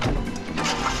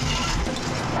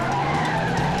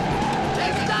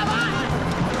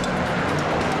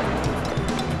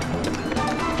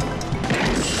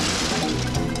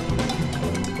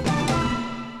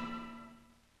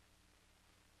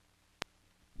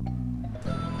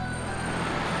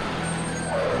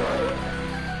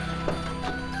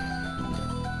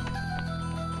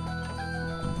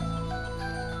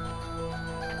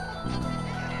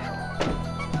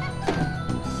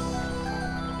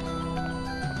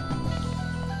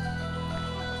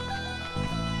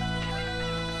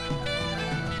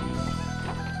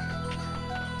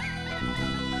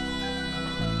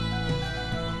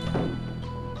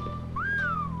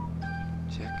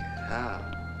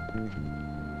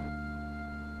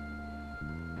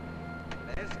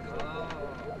 Let's go.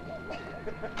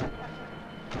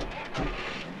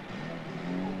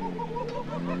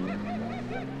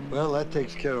 Well, that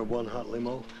takes care of one hot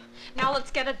limo. Now let's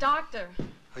get a doctor.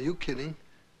 Are you kidding?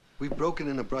 We've broken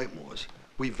into Brightmore's.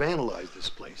 We vandalized this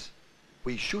place.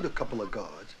 We shoot a couple of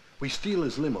guards. We steal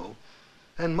his limo.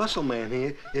 And Muscle Man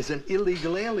here is an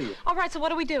illegal alien. All right, so what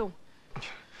do we do?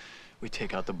 We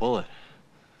take out the bullet.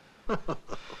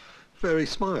 Very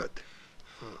smart.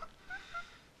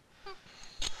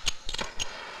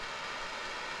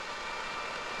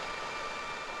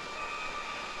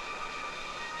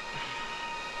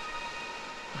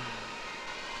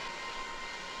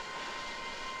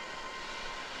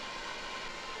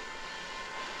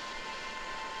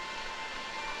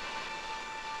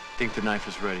 I think the knife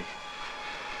is ready.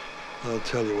 I'll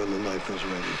tell you when the knife is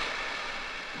ready.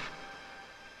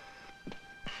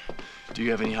 Do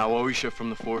you have any Hawawisha from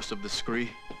the forest of the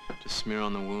Scree to smear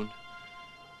on the wound?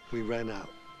 We ran out,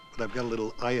 but I've got a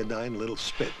little iodine, a little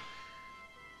spit.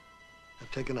 I've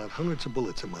taken out hundreds of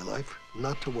bullets in my life,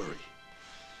 not to worry.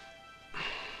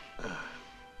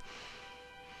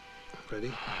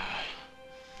 Ready?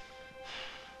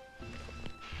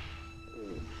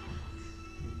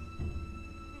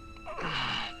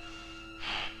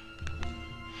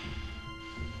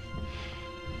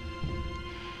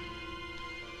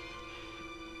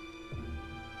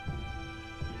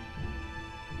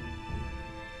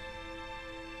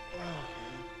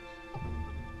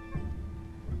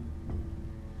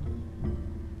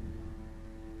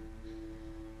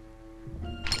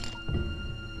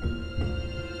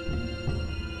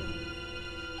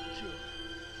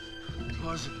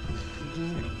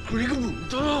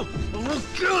 Tarzan,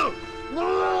 let's go!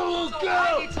 No, let's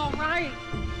go! It's all right.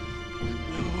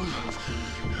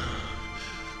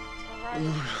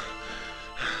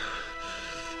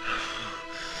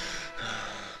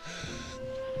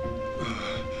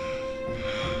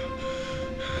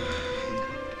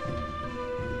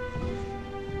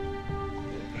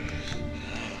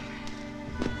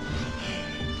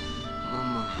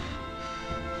 Mama,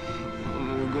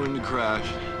 we're going to crash.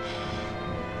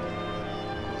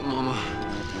 Mama,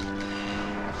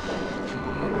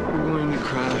 we're going to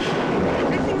crash.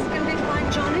 Everything's gonna be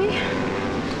fine, Johnny.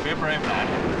 Be a brave lad.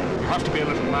 You have to be a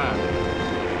little man.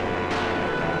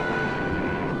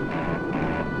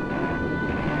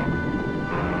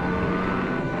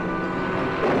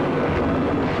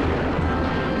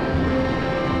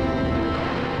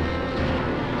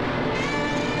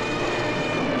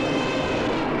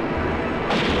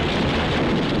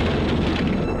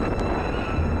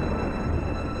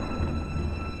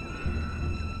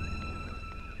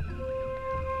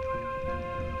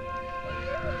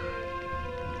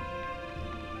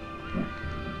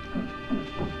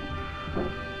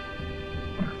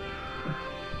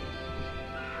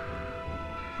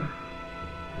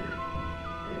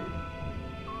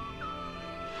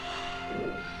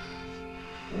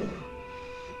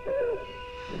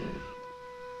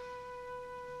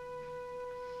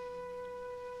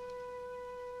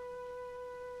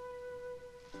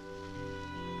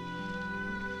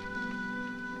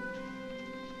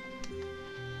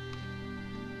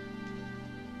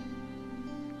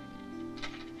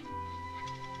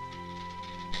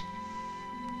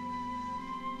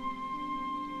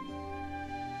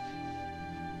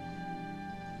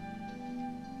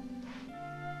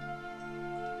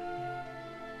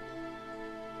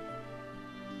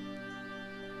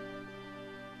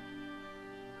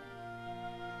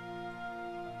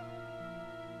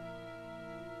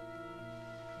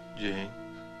 Jane?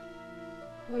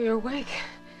 Oh, you're awake.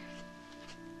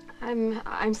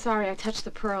 I'm sorry I touched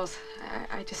the pearls.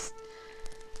 I just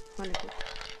wanted to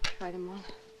try them on.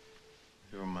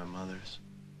 They were my mother's.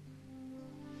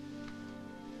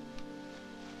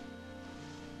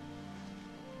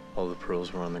 All the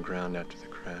pearls were on the ground after the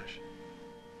crash.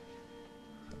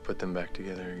 I put them back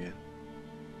together again.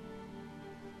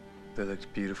 They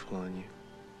looked beautiful on you.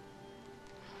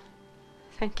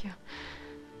 Thank you.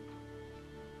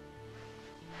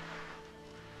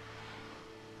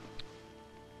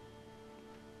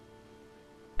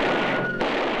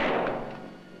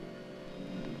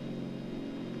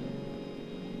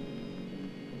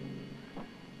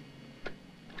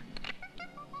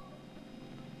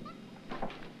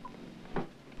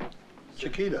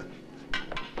 Cheetah.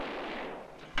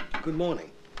 Good morning.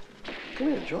 Come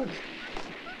here, join me.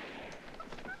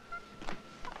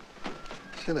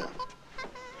 Sit down.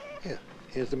 Here,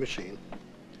 here's the machine.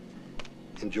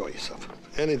 Enjoy yourself.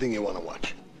 Anything you want to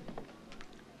watch.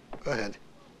 Go ahead.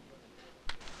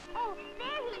 Oh, there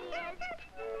he is.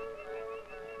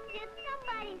 Did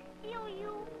somebody steal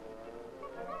you?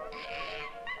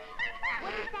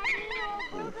 What does that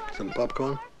mean, old Some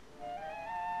popcorn?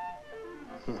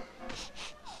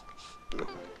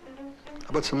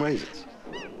 How about some raisins?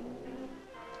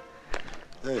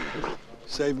 Hey,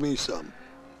 save me some.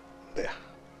 There.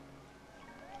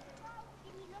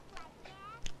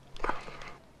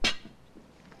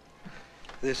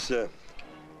 This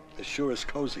sure is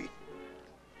cozy.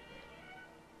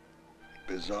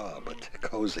 Bizarre, but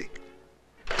cozy.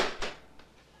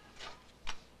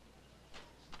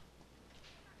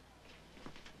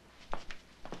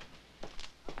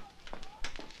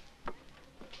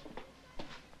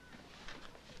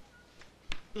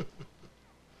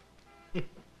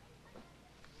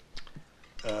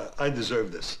 I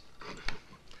deserve this.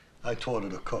 I taught her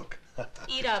to cook.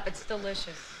 Eat up, it's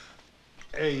delicious.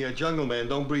 Hey, Jungle Man,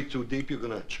 don't breathe too deep, you're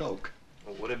gonna choke.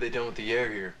 Well, what have they done with the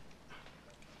air here?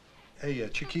 Hey,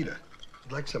 Chiquita,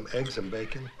 you'd like some eggs and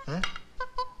bacon, huh?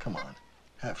 Come on,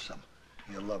 have some.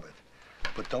 You'll love it.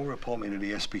 But don't report me to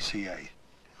the SPCA.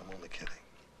 I'm only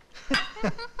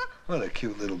kidding. What a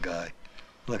cute little guy.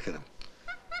 Look at him.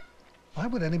 Why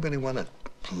would anybody want to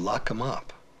lock him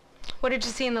up? What did you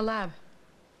see in the lab?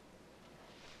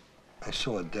 I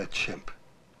saw a dead chimp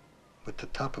with the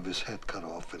top of his head cut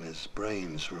off and his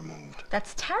brains removed.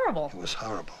 That's terrible. It was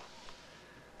horrible.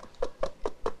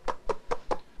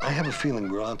 I have a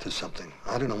feeling we're onto something.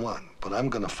 I don't know what, but I'm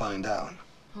gonna find out.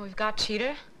 Well, we've got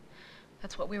Cheetah.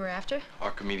 That's what we were after.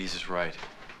 Archimedes is right.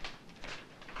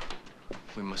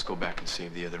 We must go back and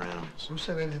save the other animals. Who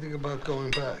said anything about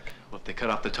going back? Well, if they cut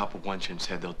off the top of one chimp's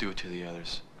head, they'll do it to the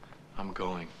others. I'm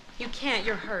going. You can't,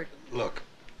 you're hurt. Look,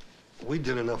 we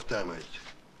did enough damage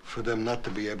for them not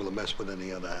to be able to mess with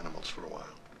any other animals for a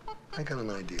while. I got an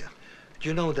idea. Do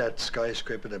you know that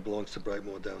skyscraper that belongs to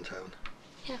Brightmoor downtown?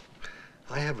 Yeah.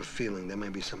 I have a feeling there may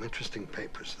be some interesting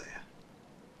papers there.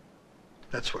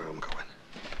 That's where I'm going.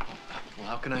 Well,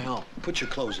 how can I help? Put your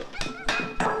clothes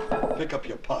on. Pick up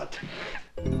your pot.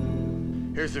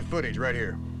 Here's the footage right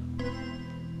here.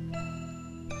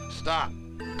 Stop.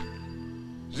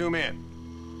 Zoom in.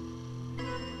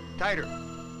 Tighter.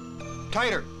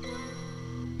 Tighter.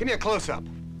 Give me a close-up.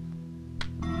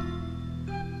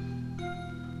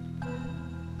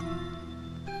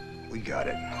 We got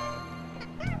it.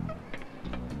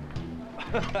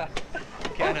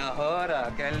 Que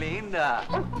enojora, que linda.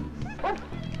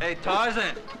 Hey,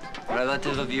 Tarzan.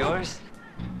 Relative of yours?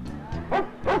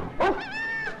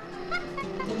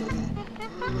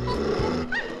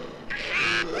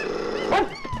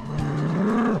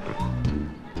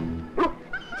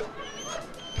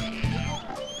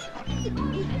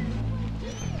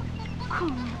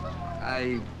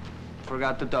 I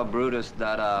forgot to tell Brutus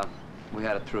that, we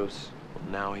had a truce. Well,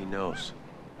 now he knows.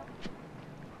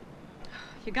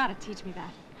 You gotta teach me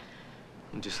that.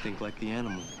 And just think like the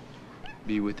animal.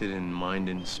 Be with it in mind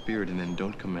and spirit, and then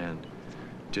don't command.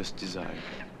 Just desire.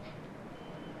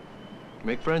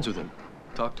 Make friends with him.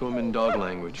 Talk to him in dog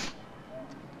language.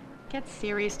 Get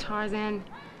serious, Tarzan.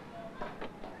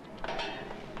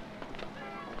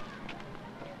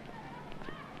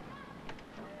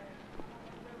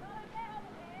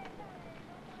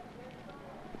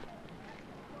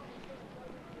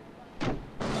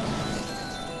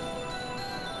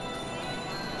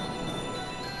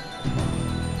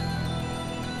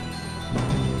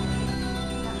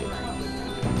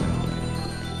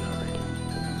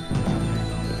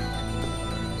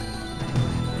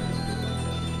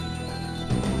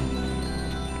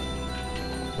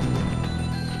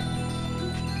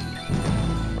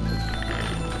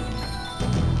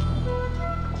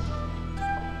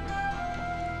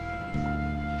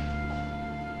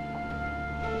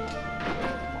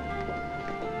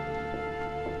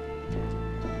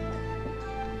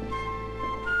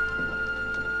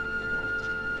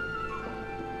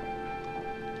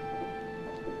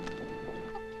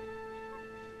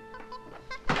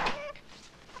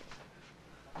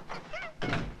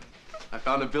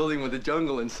 found a building with a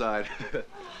jungle inside.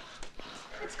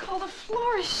 It's called a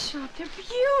florist shop. They're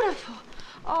beautiful.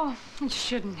 Oh, you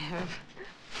shouldn't have.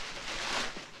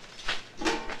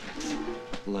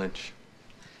 Lunch.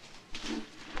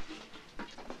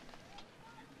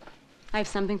 I have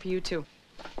something for you, too.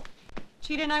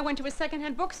 Cheetah and I went to a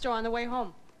secondhand bookstore on the way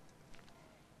home.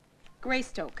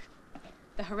 Greystoke.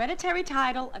 The hereditary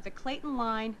title of the Clayton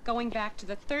line going back to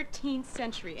the 13th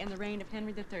century in the reign of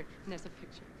Henry III. And there's a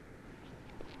picture.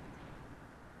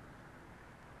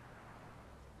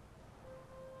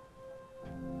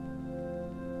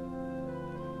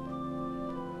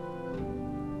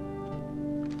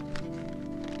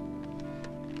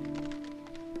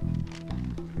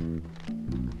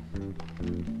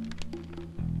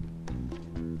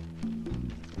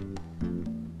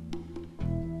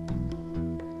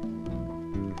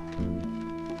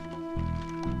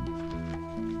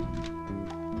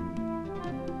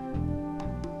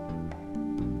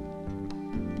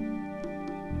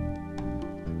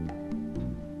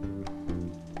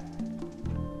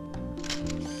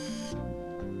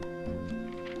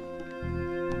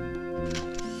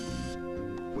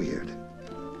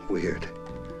 Weird.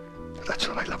 That's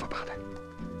what I love about it.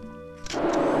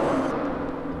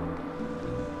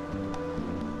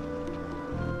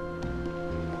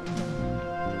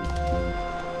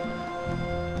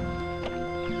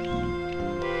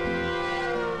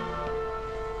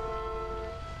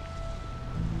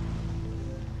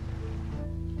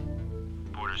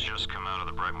 Porter's just come out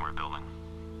of the Brightmoor building.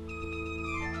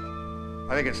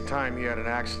 I think it's time he had an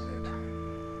accident.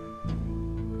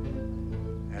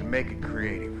 And make it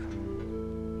creative.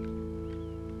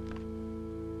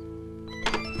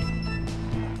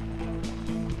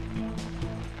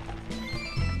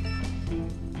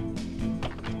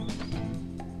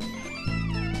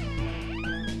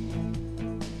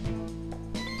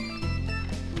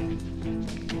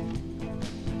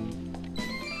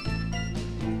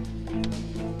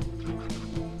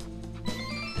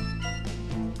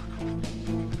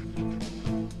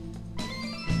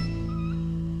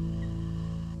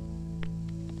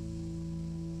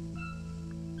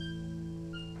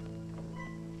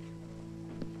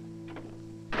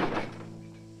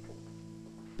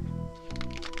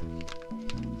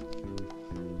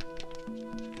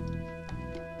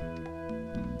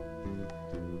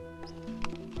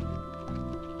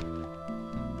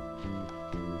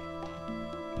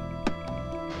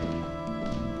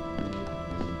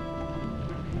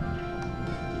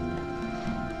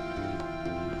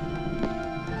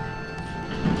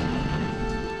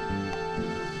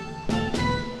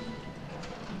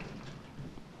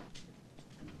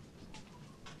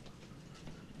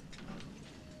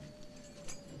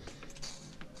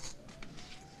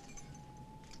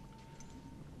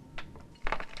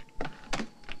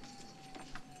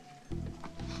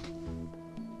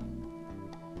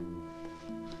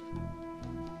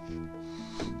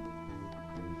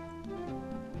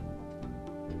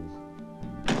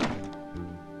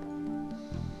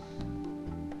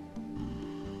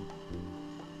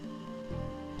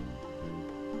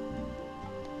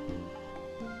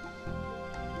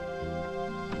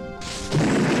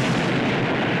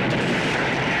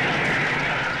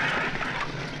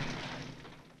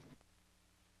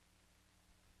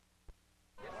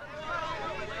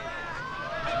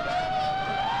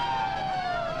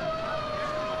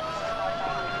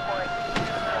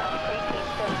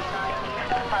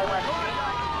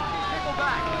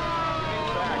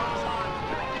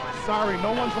 Sorry,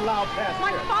 no one's allowed past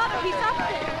My here. father, he's up there.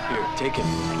 Here, take it.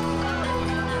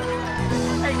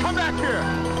 Hey, come back here!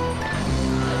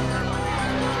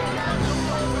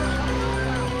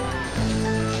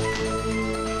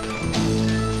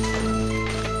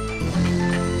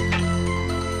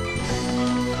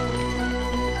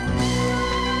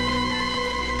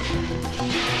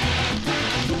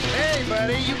 Hey,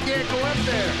 buddy, you can't go up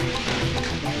there.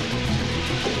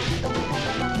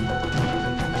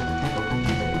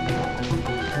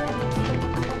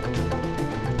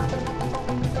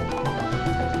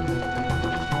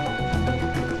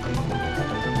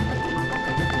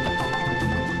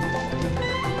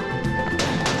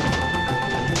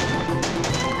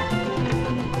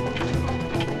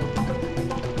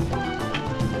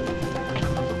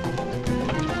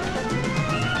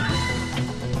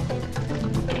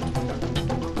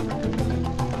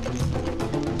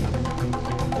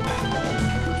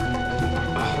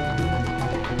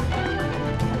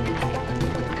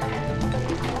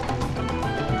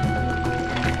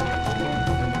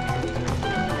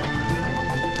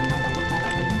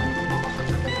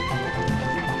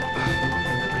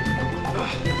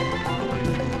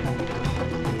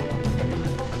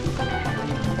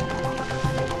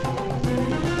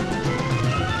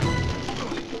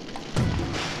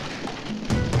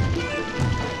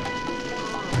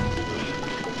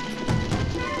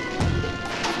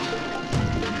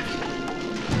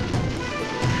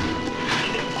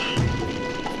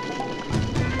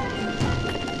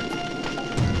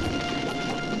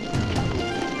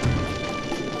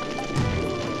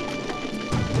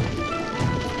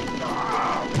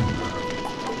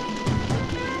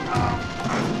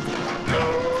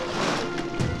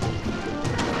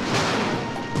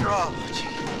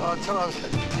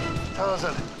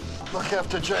 Tarzan, look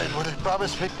after Jane. Would you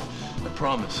promise me? I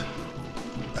promise.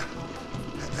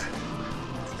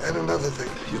 And another thing.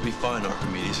 You'll be fine,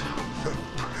 Archimedes.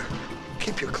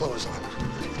 Keep your clothes on.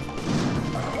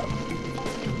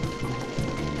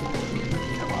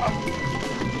 Come on.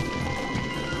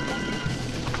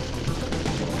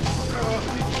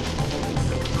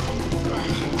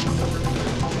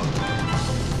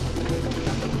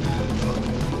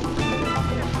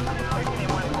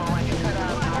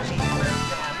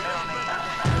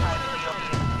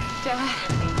 Dad.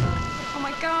 Oh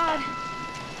my God.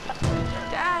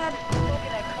 Dad.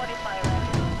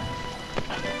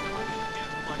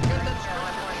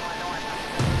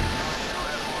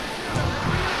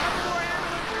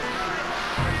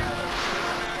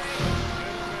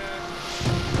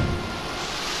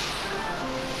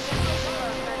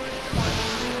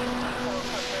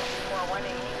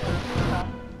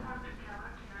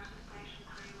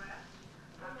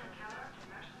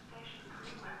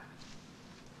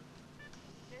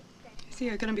 Is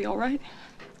he gonna be all right?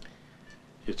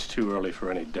 It's too early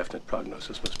for any definite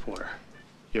prognosis, Miss Porter.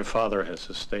 Your father has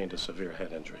sustained a severe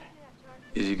head injury.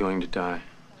 Is he going to die?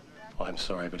 Well, I'm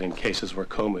sorry, but in cases where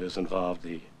coma is involved,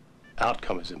 the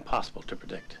outcome is impossible to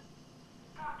predict.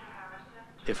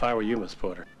 If I were you, Miss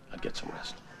Porter, I'd get some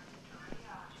rest.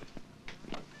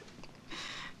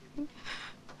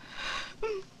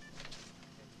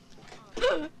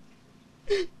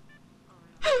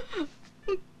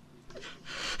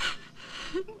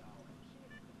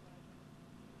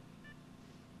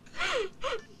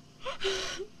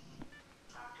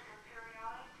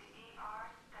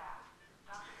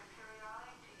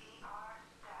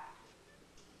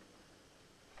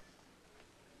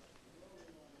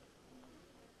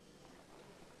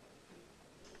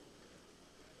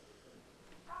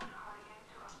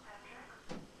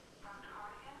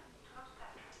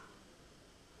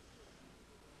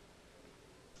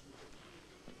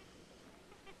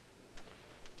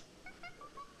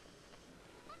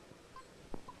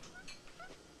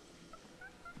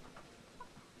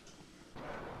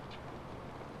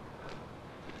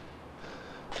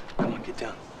 Come on, get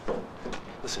down.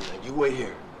 Listen, now, you wait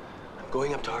here. I'm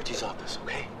going up to Artie's office,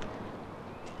 okay?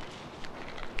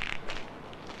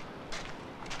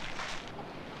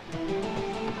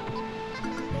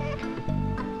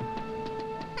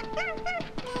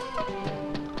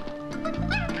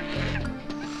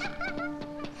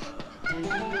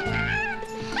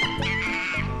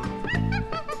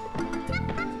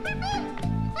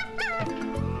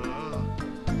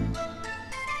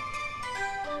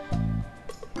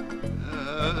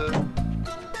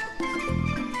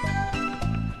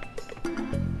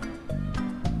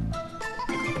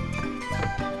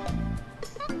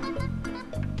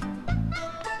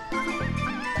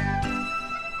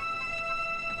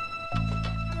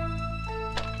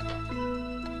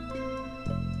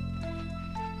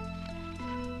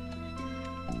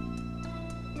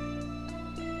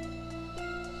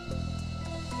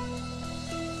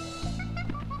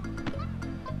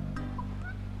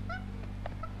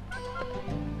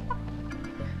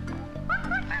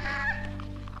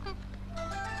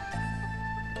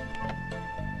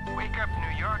 Wake up,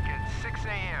 New York, at 6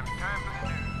 a.m. Time for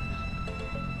the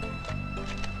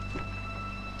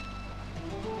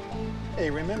news. Hey,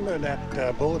 remember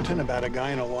that bulletin about a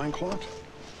guy in a loincloth?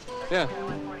 Yeah.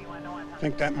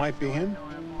 Think that might be him?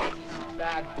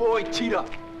 Bad boy, Cheetah.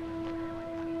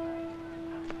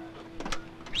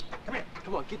 Come here.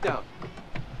 Come on, get down.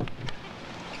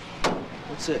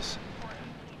 What's this?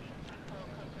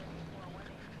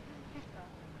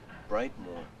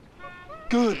 Brightmore.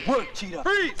 Good work, Cheetah.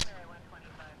 Freeze!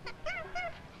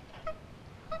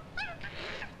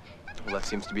 Well, that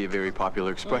seems to be a very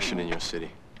popular expression in your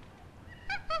city.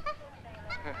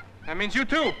 That means you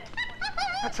too.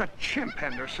 That's a chimp,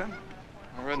 Henderson.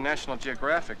 I read National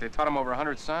Geographic. They taught him over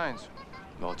 100 signs.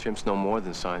 Well, chimps know more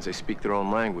than signs. They speak their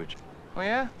own language. Oh,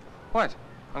 yeah? What?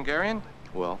 Hungarian?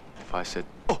 Well, if I said,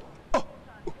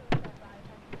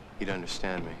 he'd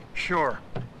understand me. Sure.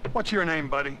 What's your name,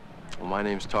 buddy? Well, my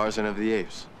name's Tarzan of the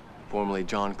Apes, formerly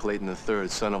John Clayton III,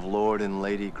 son of Lord and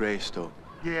Lady Greystoke.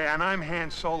 Yeah, and I'm Han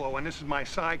Solo, and this is my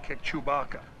sidekick,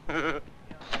 Chewbacca.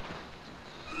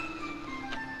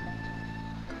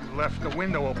 You left the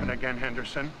window open again,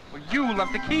 Henderson. Well, you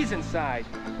left the keys inside.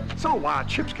 So what?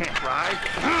 Chips can't drive.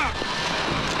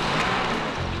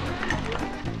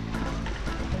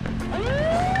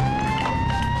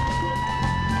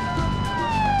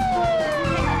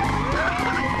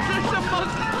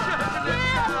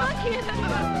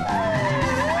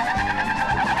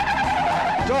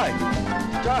 Drive!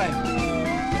 Drive!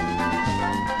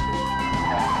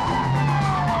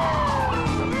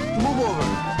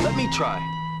 try.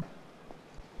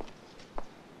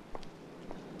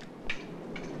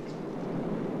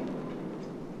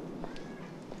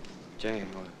 Jane,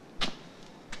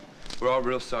 we're all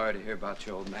real sorry to hear about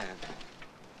your old man.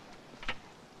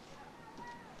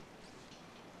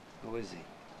 Who is he?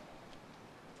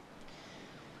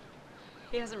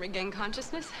 He hasn't regained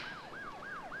consciousness.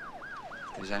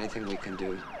 If there's anything we can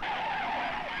do.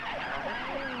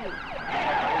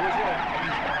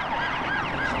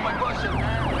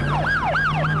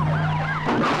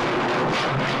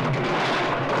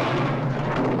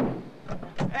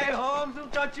 Hey, Holmes, who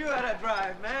taught you how to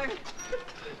drive, man?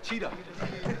 Cheetah.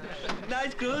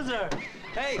 Nice cruiser.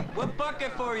 Hey, what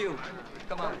bucket for you?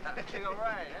 Come on. All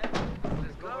right, eh?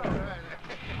 Let's go.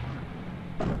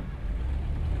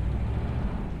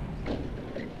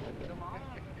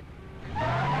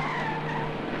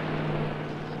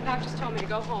 Doc just told me to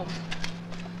go home.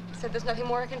 He said there's nothing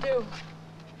more I can do.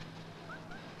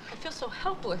 I feel so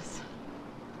helpless.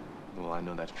 Well, I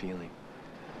know that feeling.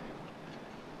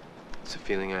 It's a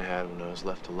feeling I had when I was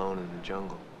left alone in the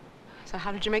jungle. So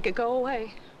how did you make it go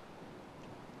away?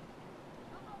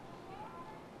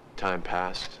 Time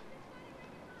passed.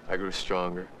 I grew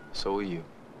stronger. So will you.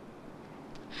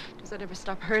 Does that ever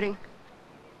stop hurting?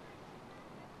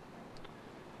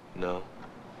 No.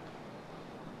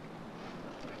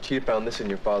 Cheetah found this in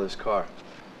your father's car.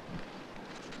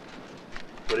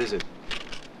 What is it?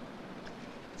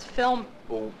 It's film.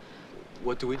 Well,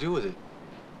 what do we do with it?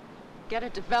 Get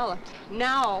it developed.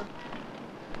 Now.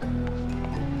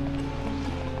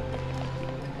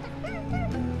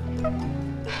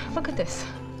 Look at this.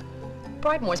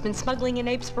 Brightmore's been smuggling in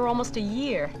apes for almost a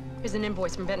year. Here's an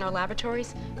invoice from Ventnor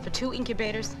Laboratories for 2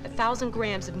 incubators, 1,000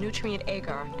 grams of nutrient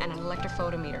agar, and an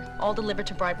electrophotometer, all delivered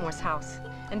to Brightmore's house.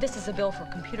 And this is a bill for a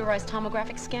computerized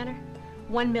tomographic scanner.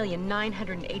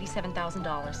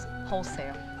 $1,987,000,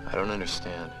 wholesale. I don't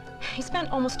understand. He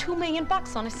spent almost $2 million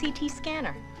on a CT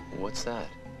scanner. What's that?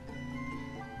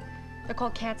 They're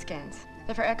called CAT scans.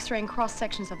 They're for x-raying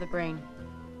cross-sections of the brain.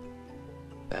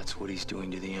 That's what he's doing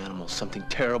to the animals. Something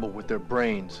terrible with their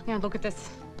brains. Yeah, look at this.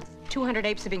 200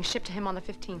 apes are being shipped to him on the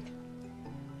 15th.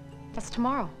 That's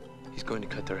tomorrow. He's going to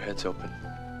cut their heads open.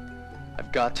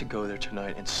 I've got to go there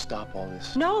tonight and stop all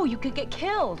this. No, you could get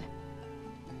killed.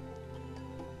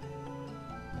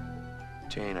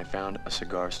 Jane, I found a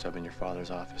cigar stub in your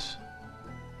father's office.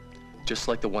 Just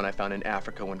like the one I found in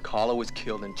Africa when Kala was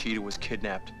killed and Cheetah was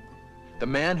kidnapped. The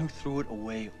man who threw it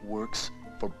away works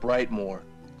for Brightmore.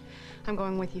 I'm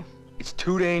going with you. It's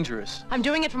too dangerous. I'm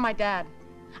doing it for my dad.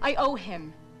 I owe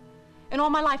him. In all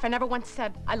my life, I never once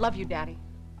said, I love you, Daddy.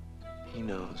 He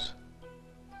knows.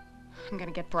 I'm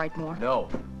gonna get Brightmore. No.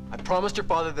 I promised your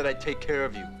father that I'd take care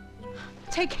of you.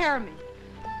 Take care of me.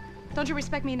 Don't you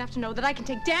respect me enough to know that I can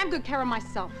take damn good care of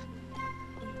myself?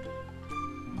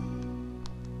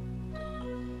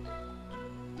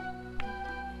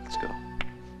 Let's go.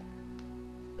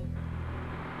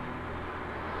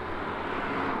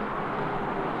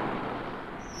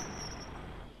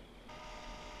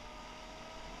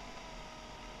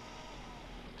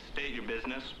 State your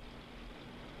business.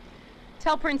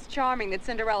 Tell Prince Charming that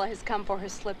Cinderella has come for her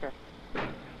slipper.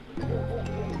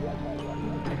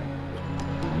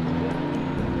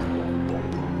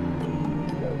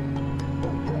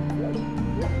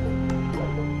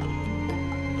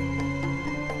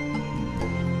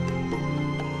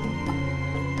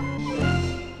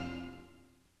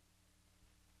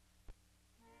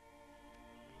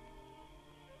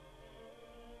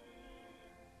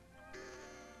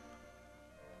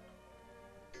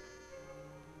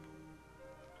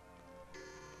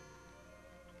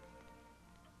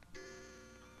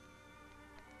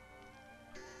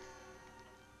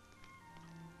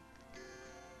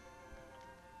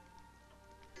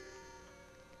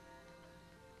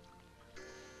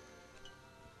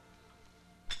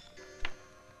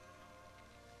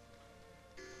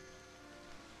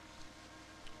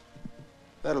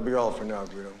 That'll be all for now,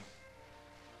 Guido.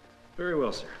 Very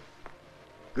well, sir.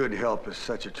 Good help is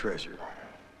such a treasure.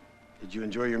 Did you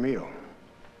enjoy your meal?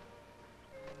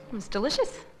 It's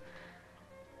delicious.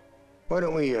 Why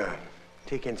don't we,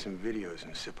 take in some videos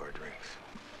and sip our drinks?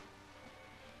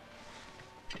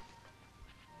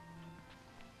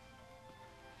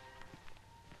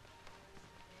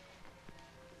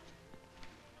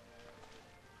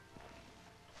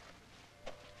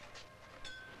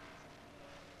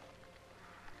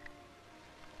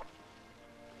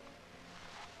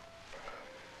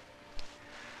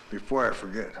 Before I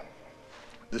forget,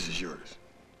 this is yours.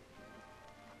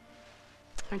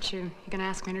 Aren't you gonna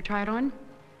ask me to try it on?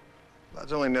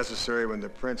 That's only necessary when the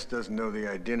prince doesn't know the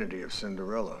identity of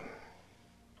Cinderella.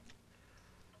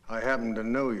 I happen to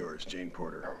know yours, Jane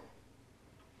Porter.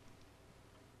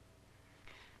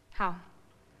 How?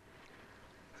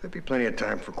 There'll be plenty of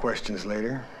time for questions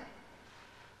later.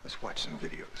 Let's watch some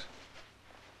videos.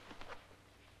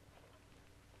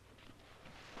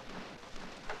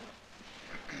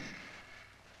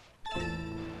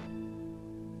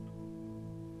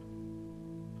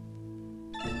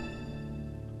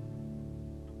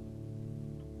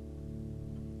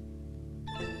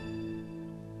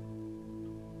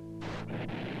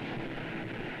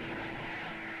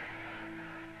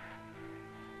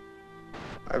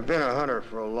 I've been a hunter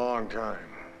for a long time.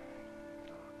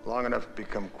 Long enough to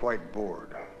become quite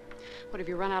bored. What, have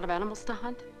you run out of animals to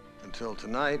hunt? Until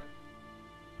tonight,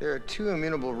 there are two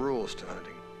immutable rules to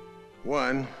hunting.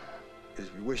 One is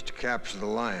if you wish to capture the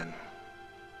lion,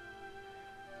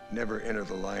 never enter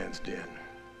the lion's den.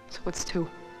 So what's two?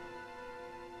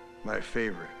 My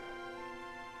favorite.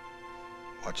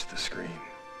 Watch the screen.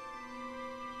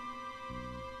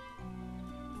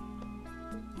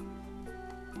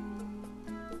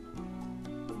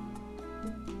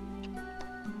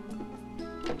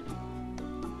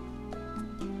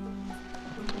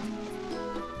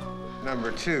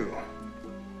 Number two,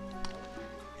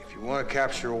 if you want to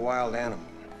capture a wild animal,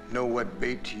 know what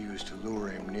bait to use to lure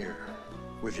him near.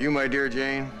 With you, my dear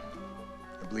Jane,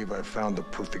 I believe I've found the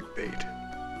perfect bait.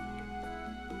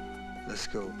 Let's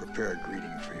go prepare a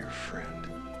greeting for your friend.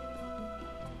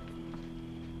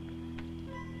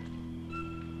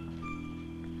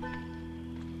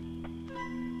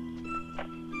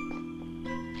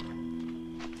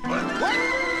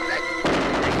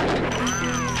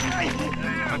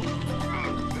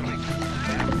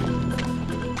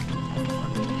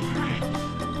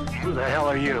 Who the hell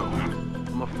are you?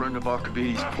 I'm a friend of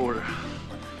Archimedes, Porter.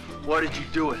 Why did you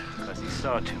do it? Because he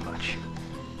saw too much.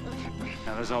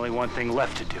 Now there's only one thing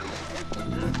left to do.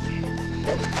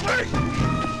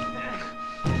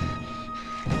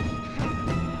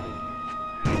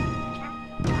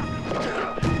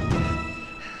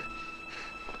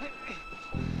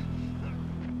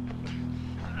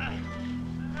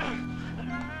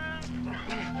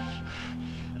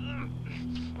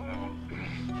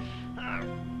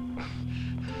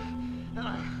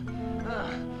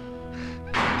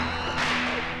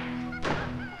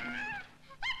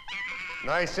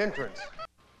 Nice entrance.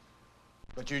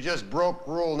 But you just broke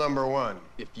rule number one.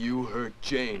 If you hurt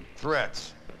Jane.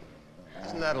 Threats.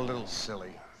 Isn't that a little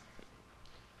silly?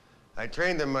 I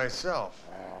trained them myself.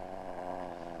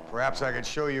 Perhaps I could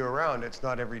show you around. It's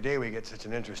not every day we get such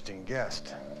an interesting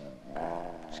guest.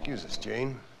 Excuse us,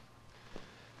 Jane.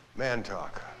 Man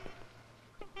talk.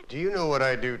 Do you know what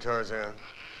I do, Tarzan?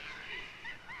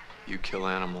 You kill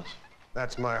animals.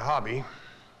 That's my hobby.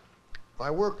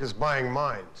 My work is buying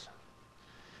minds.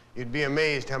 You'd be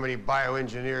amazed how many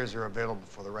bioengineers are available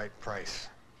for the right price.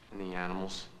 And the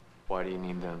animals? Why do you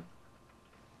need them?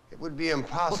 It would be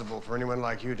impossible for anyone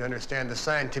like you to understand the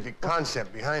scientific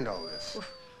concept behind all this.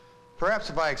 Perhaps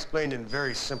if I explained in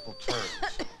very simple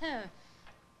terms.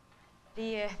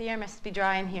 The air must be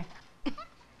dry in here.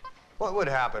 What would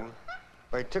happen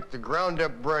if I took the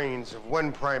ground-up brains of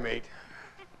one primate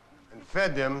and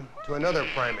fed them to another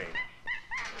primate?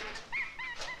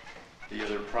 The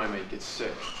other primate gets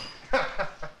sick.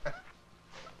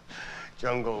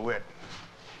 Jungle wit.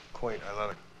 Quaint, I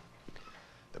love it.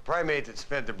 The primate that's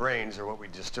fed the brains, or what we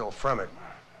distill from it,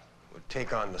 would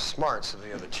take on the smarts of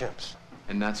the other chimps.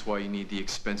 And that's why you need the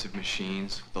expensive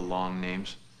machines, the long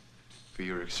names, for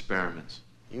your experiments.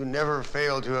 You never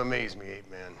fail to amaze me, ape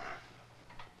man.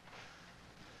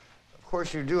 Of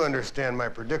course, you do understand my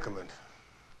predicament.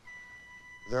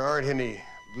 There aren't any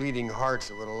bleeding hearts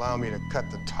that would allow me to cut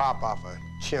the top off a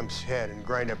chimp's head and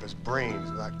grind up his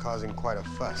brains without causing quite a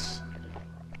fuss.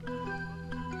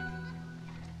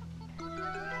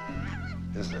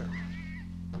 Is there?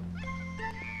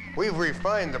 We've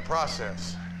refined the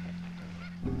process.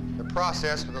 The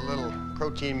process with a little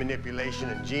protein manipulation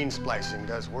and gene splicing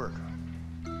does work.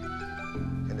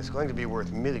 And it's going to be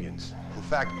worth millions. In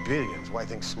fact, billions. Why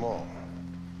think small?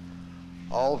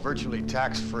 All virtually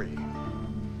tax-free.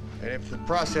 And if the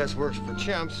process works for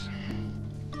chimps,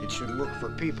 it should work for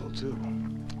people, too.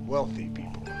 Wealthy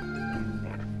people.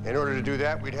 In order to do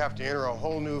that, we'd have to enter a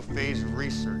whole new phase of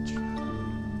research,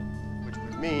 which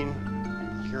would mean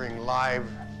curing live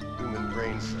human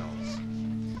brain cells.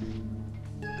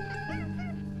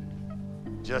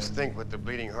 Just think what the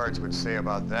bleeding hearts would say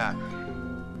about that.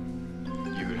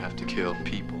 You would have to kill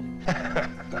people.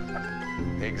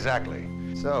 Exactly.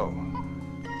 So,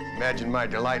 imagine my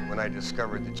delight when I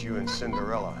discovered that you and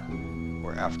Cinderella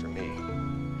were after me.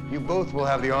 You both will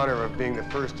have the honor of being the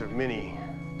first of many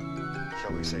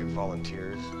shall we say,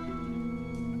 volunteers.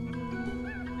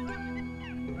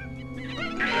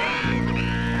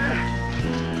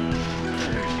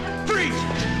 Freeze!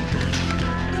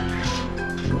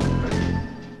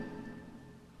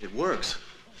 It works.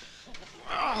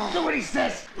 Do what he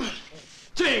says!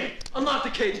 Jane, unlock the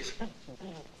cages.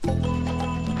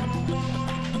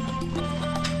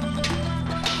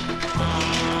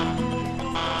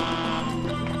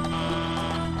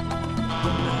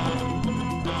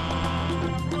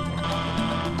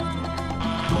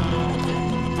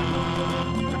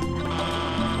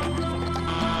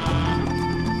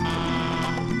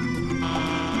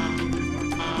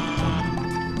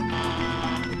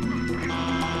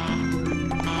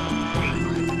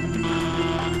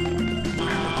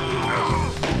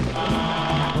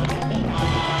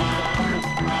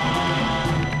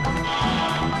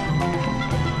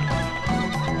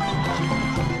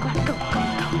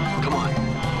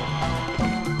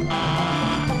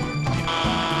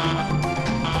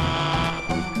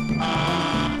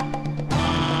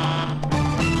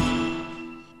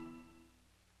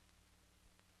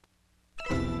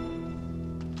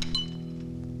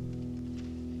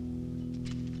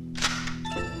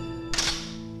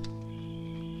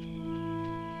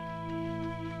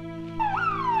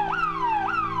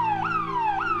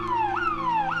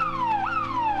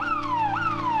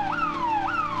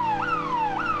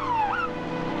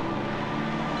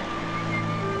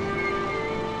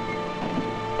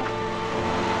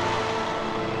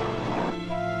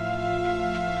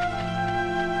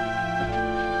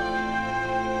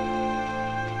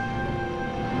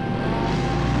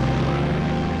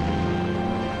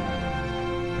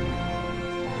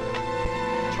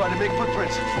 Trying to make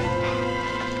footprints.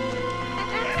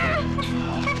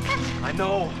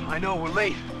 I know, we're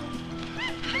late.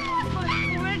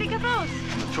 Where did he get those?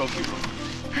 In the trophy room.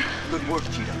 Good work,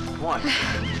 Cheetah. Go on.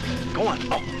 Go on.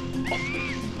 Oh.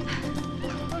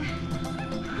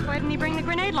 Why didn't he bring the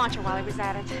grenade launcher while he was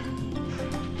at it?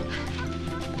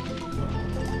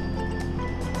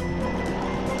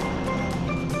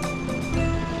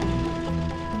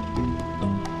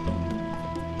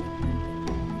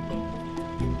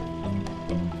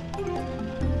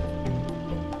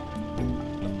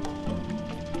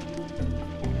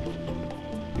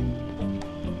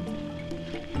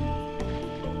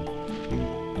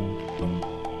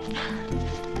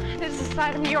 This is a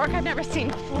side of New York I've never seen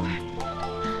before.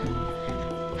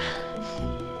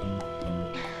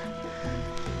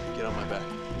 Get on my back.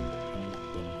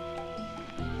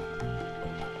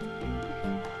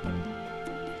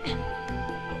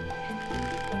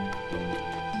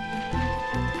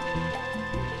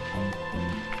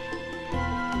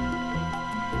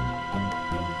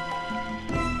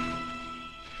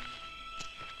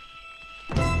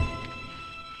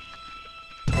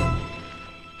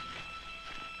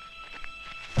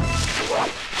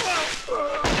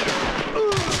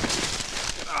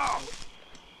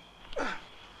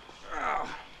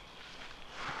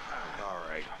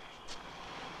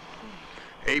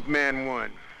 Ape Man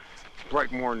 1.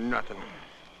 Brightmore nothing.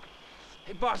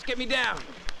 Hey, boss, get me down.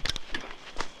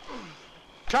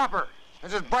 Chopper!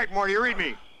 This is Brightmore, do you read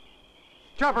me?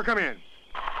 Chopper, come in.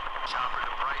 Chopper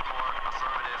to Brightmore,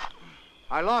 affirmative.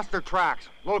 I lost their tracks.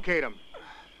 Locate them.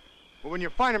 But when you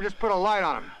find them, just put a light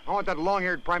on them. I want that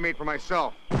long-haired primate for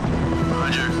myself.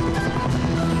 Roger.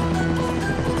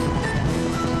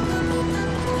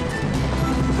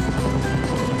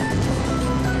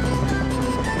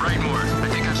 Brightmore, I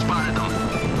think I've spotted them.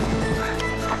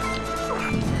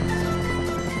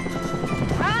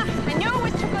 Ah, I knew it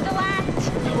was too good to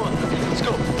last. Come on, let's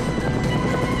go.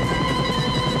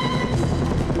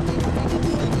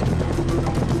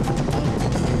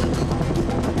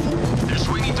 They're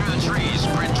swinging through the trees.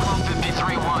 Print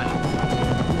 1253-1.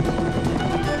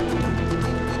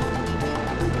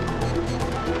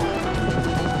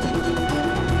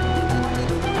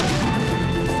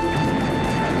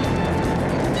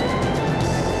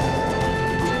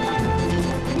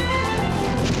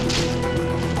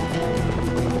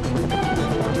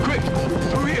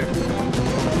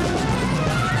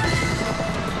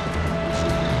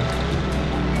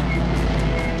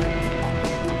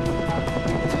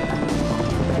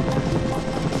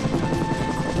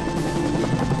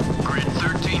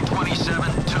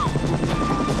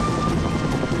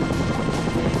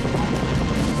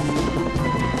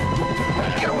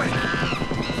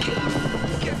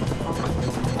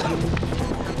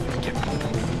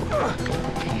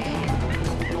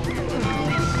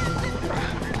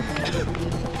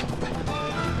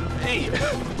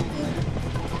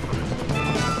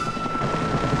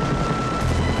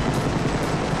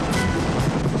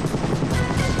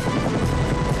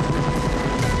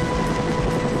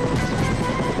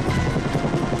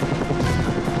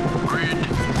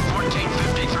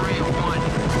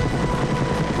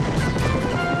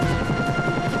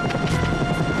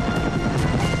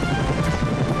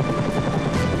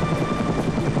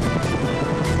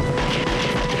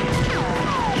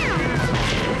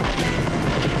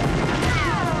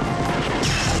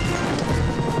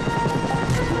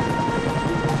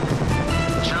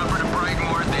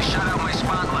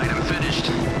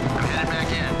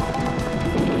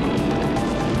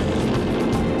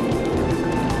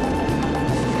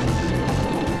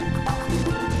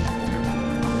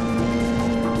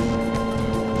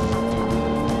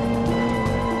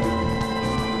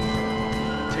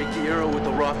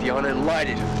 the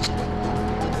unenlightened.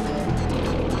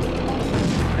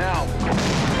 Now.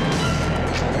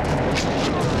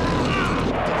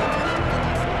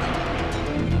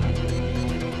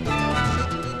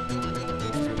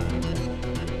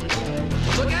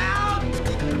 Look out!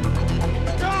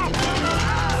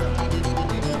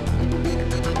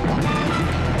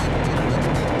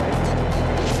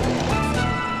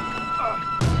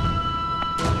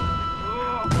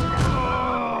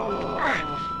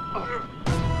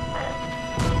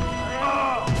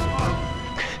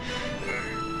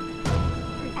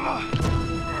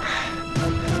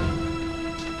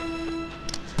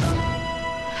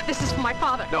 This is for my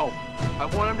father. No, I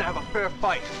want him to have a fair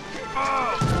fight.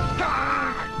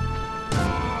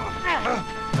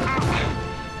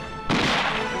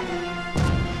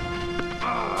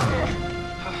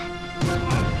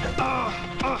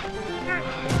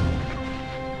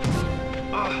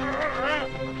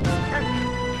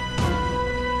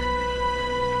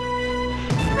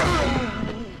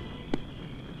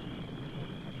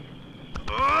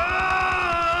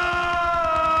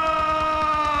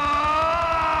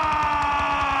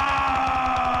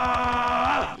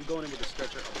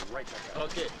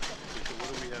 Okay. So what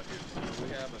do we have here? We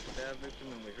have a stab victim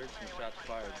and we heard some shots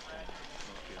fired.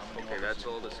 Okay, that's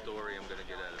all the story I'm gonna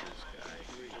get out of this guy.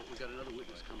 We got another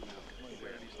witness coming out.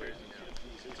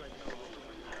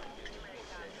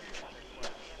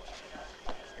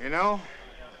 You know,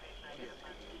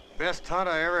 best hunt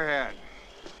I ever had.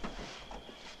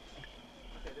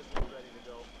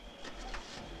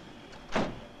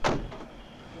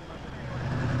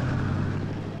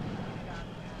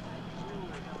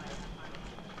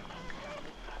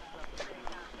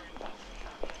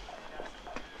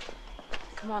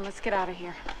 Come on, let's get out of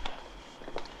here.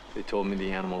 They told me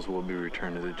the animals will be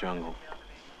returned to the jungle.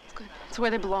 It's good. It's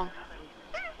where they belong.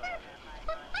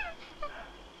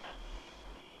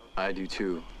 I do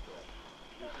too.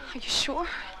 Are you sure?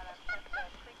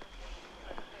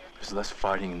 There's less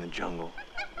fighting in the jungle.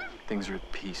 Things are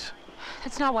at peace.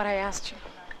 That's not what I asked you.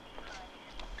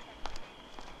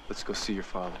 Let's go see your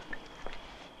father.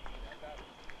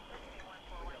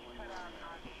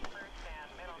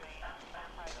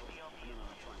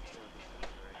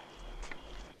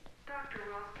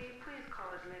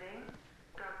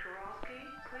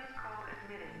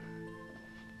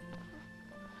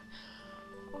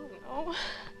 Oh, no.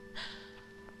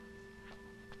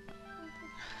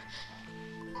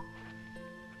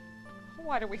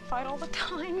 Why do we fight all the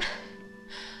time?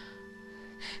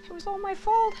 It was all my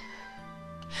fault.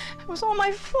 It was all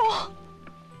my fault.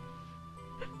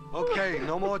 Okay,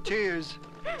 no more tears.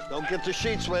 Don't get the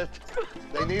sheets wet.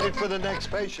 They need it for the next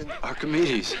patient.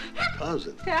 Archimedes.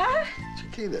 Tarzan. Dad?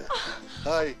 Cheetah.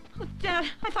 Hi. Oh, Dad,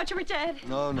 I thought you were dead.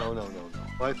 No.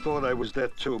 I thought I was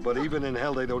dead too, but even in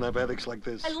hell they don't have headaches like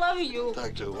this. I love you.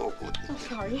 I do. Oh. I'm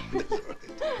sorry.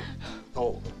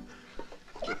 Oh.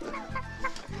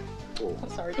 Oh. I'm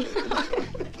sorry.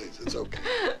 Please, it's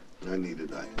okay. I needed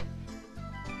that.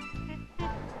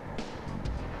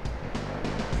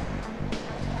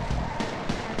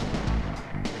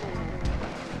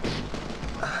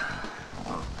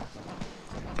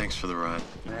 Thanks for the ride.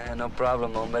 No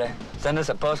problem, hombre. Send us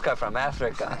a postcard from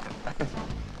Africa.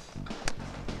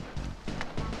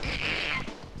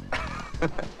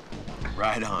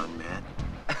 Right on, man.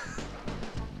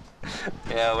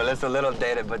 Yeah, well, it's a little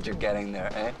dated, but you're getting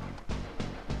there, eh?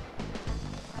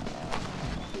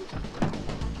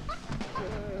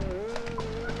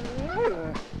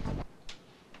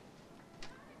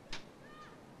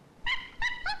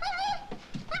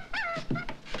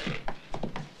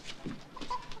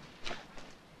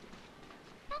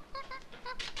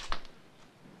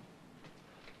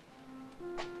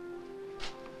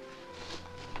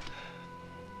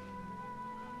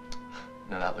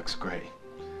 Now that looks great.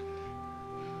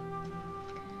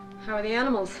 How are the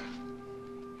animals?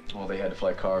 Well, they had to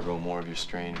fly cargo, more of your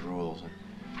strange rules. And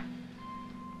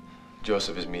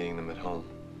Joseph is meeting them at home.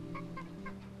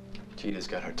 Cheetah's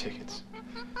got her tickets.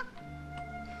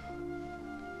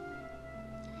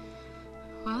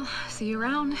 Well, see you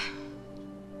around.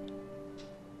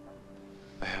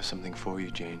 I have something for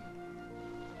you, Jane.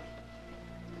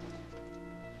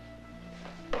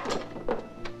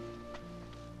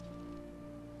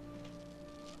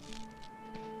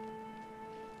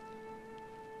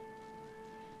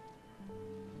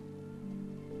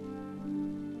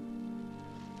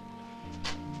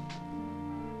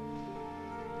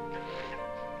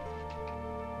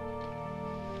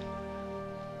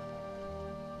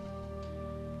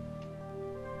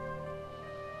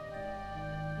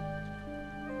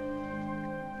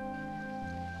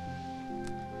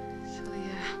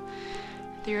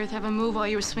 The earth have a move while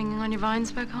you were swinging on your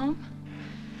vines back home?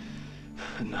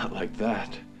 Not like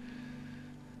that.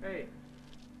 Hey.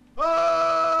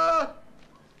 What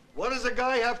does a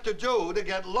guy have to do to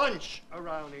get lunch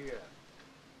around here?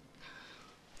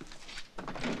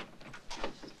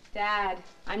 Dad,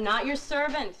 I'm not your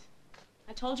servant.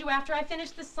 I told you after I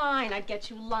finished the sign, I'd get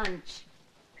you lunch.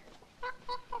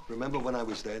 Remember when I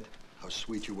was dead? How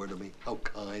sweet you were to me, how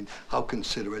kind, how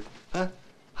considerate, huh?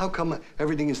 How come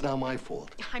everything is now my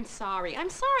fault? I'm sorry,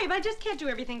 but I just can't do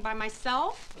everything by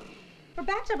myself. We're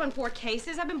backed up on 4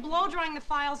 cases. I've been blow-drying the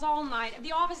files all night.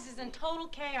 The office is in total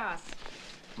chaos.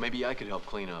 Maybe I could help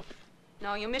clean up.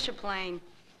 No, you'll miss your plane.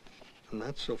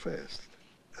 Not so fast.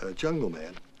 Jungle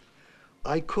Man,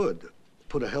 I could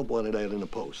put a help wanted ad in the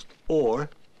Post, or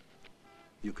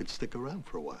you could stick around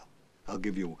for a while. I'll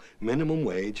give you minimum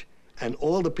wage and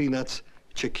all the peanuts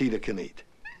Chiquita can eat.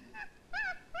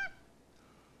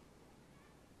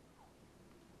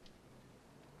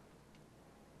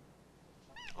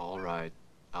 All right,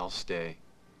 I'll stay.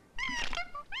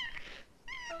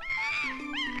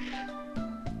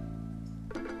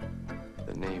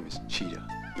 The name is Cheetah.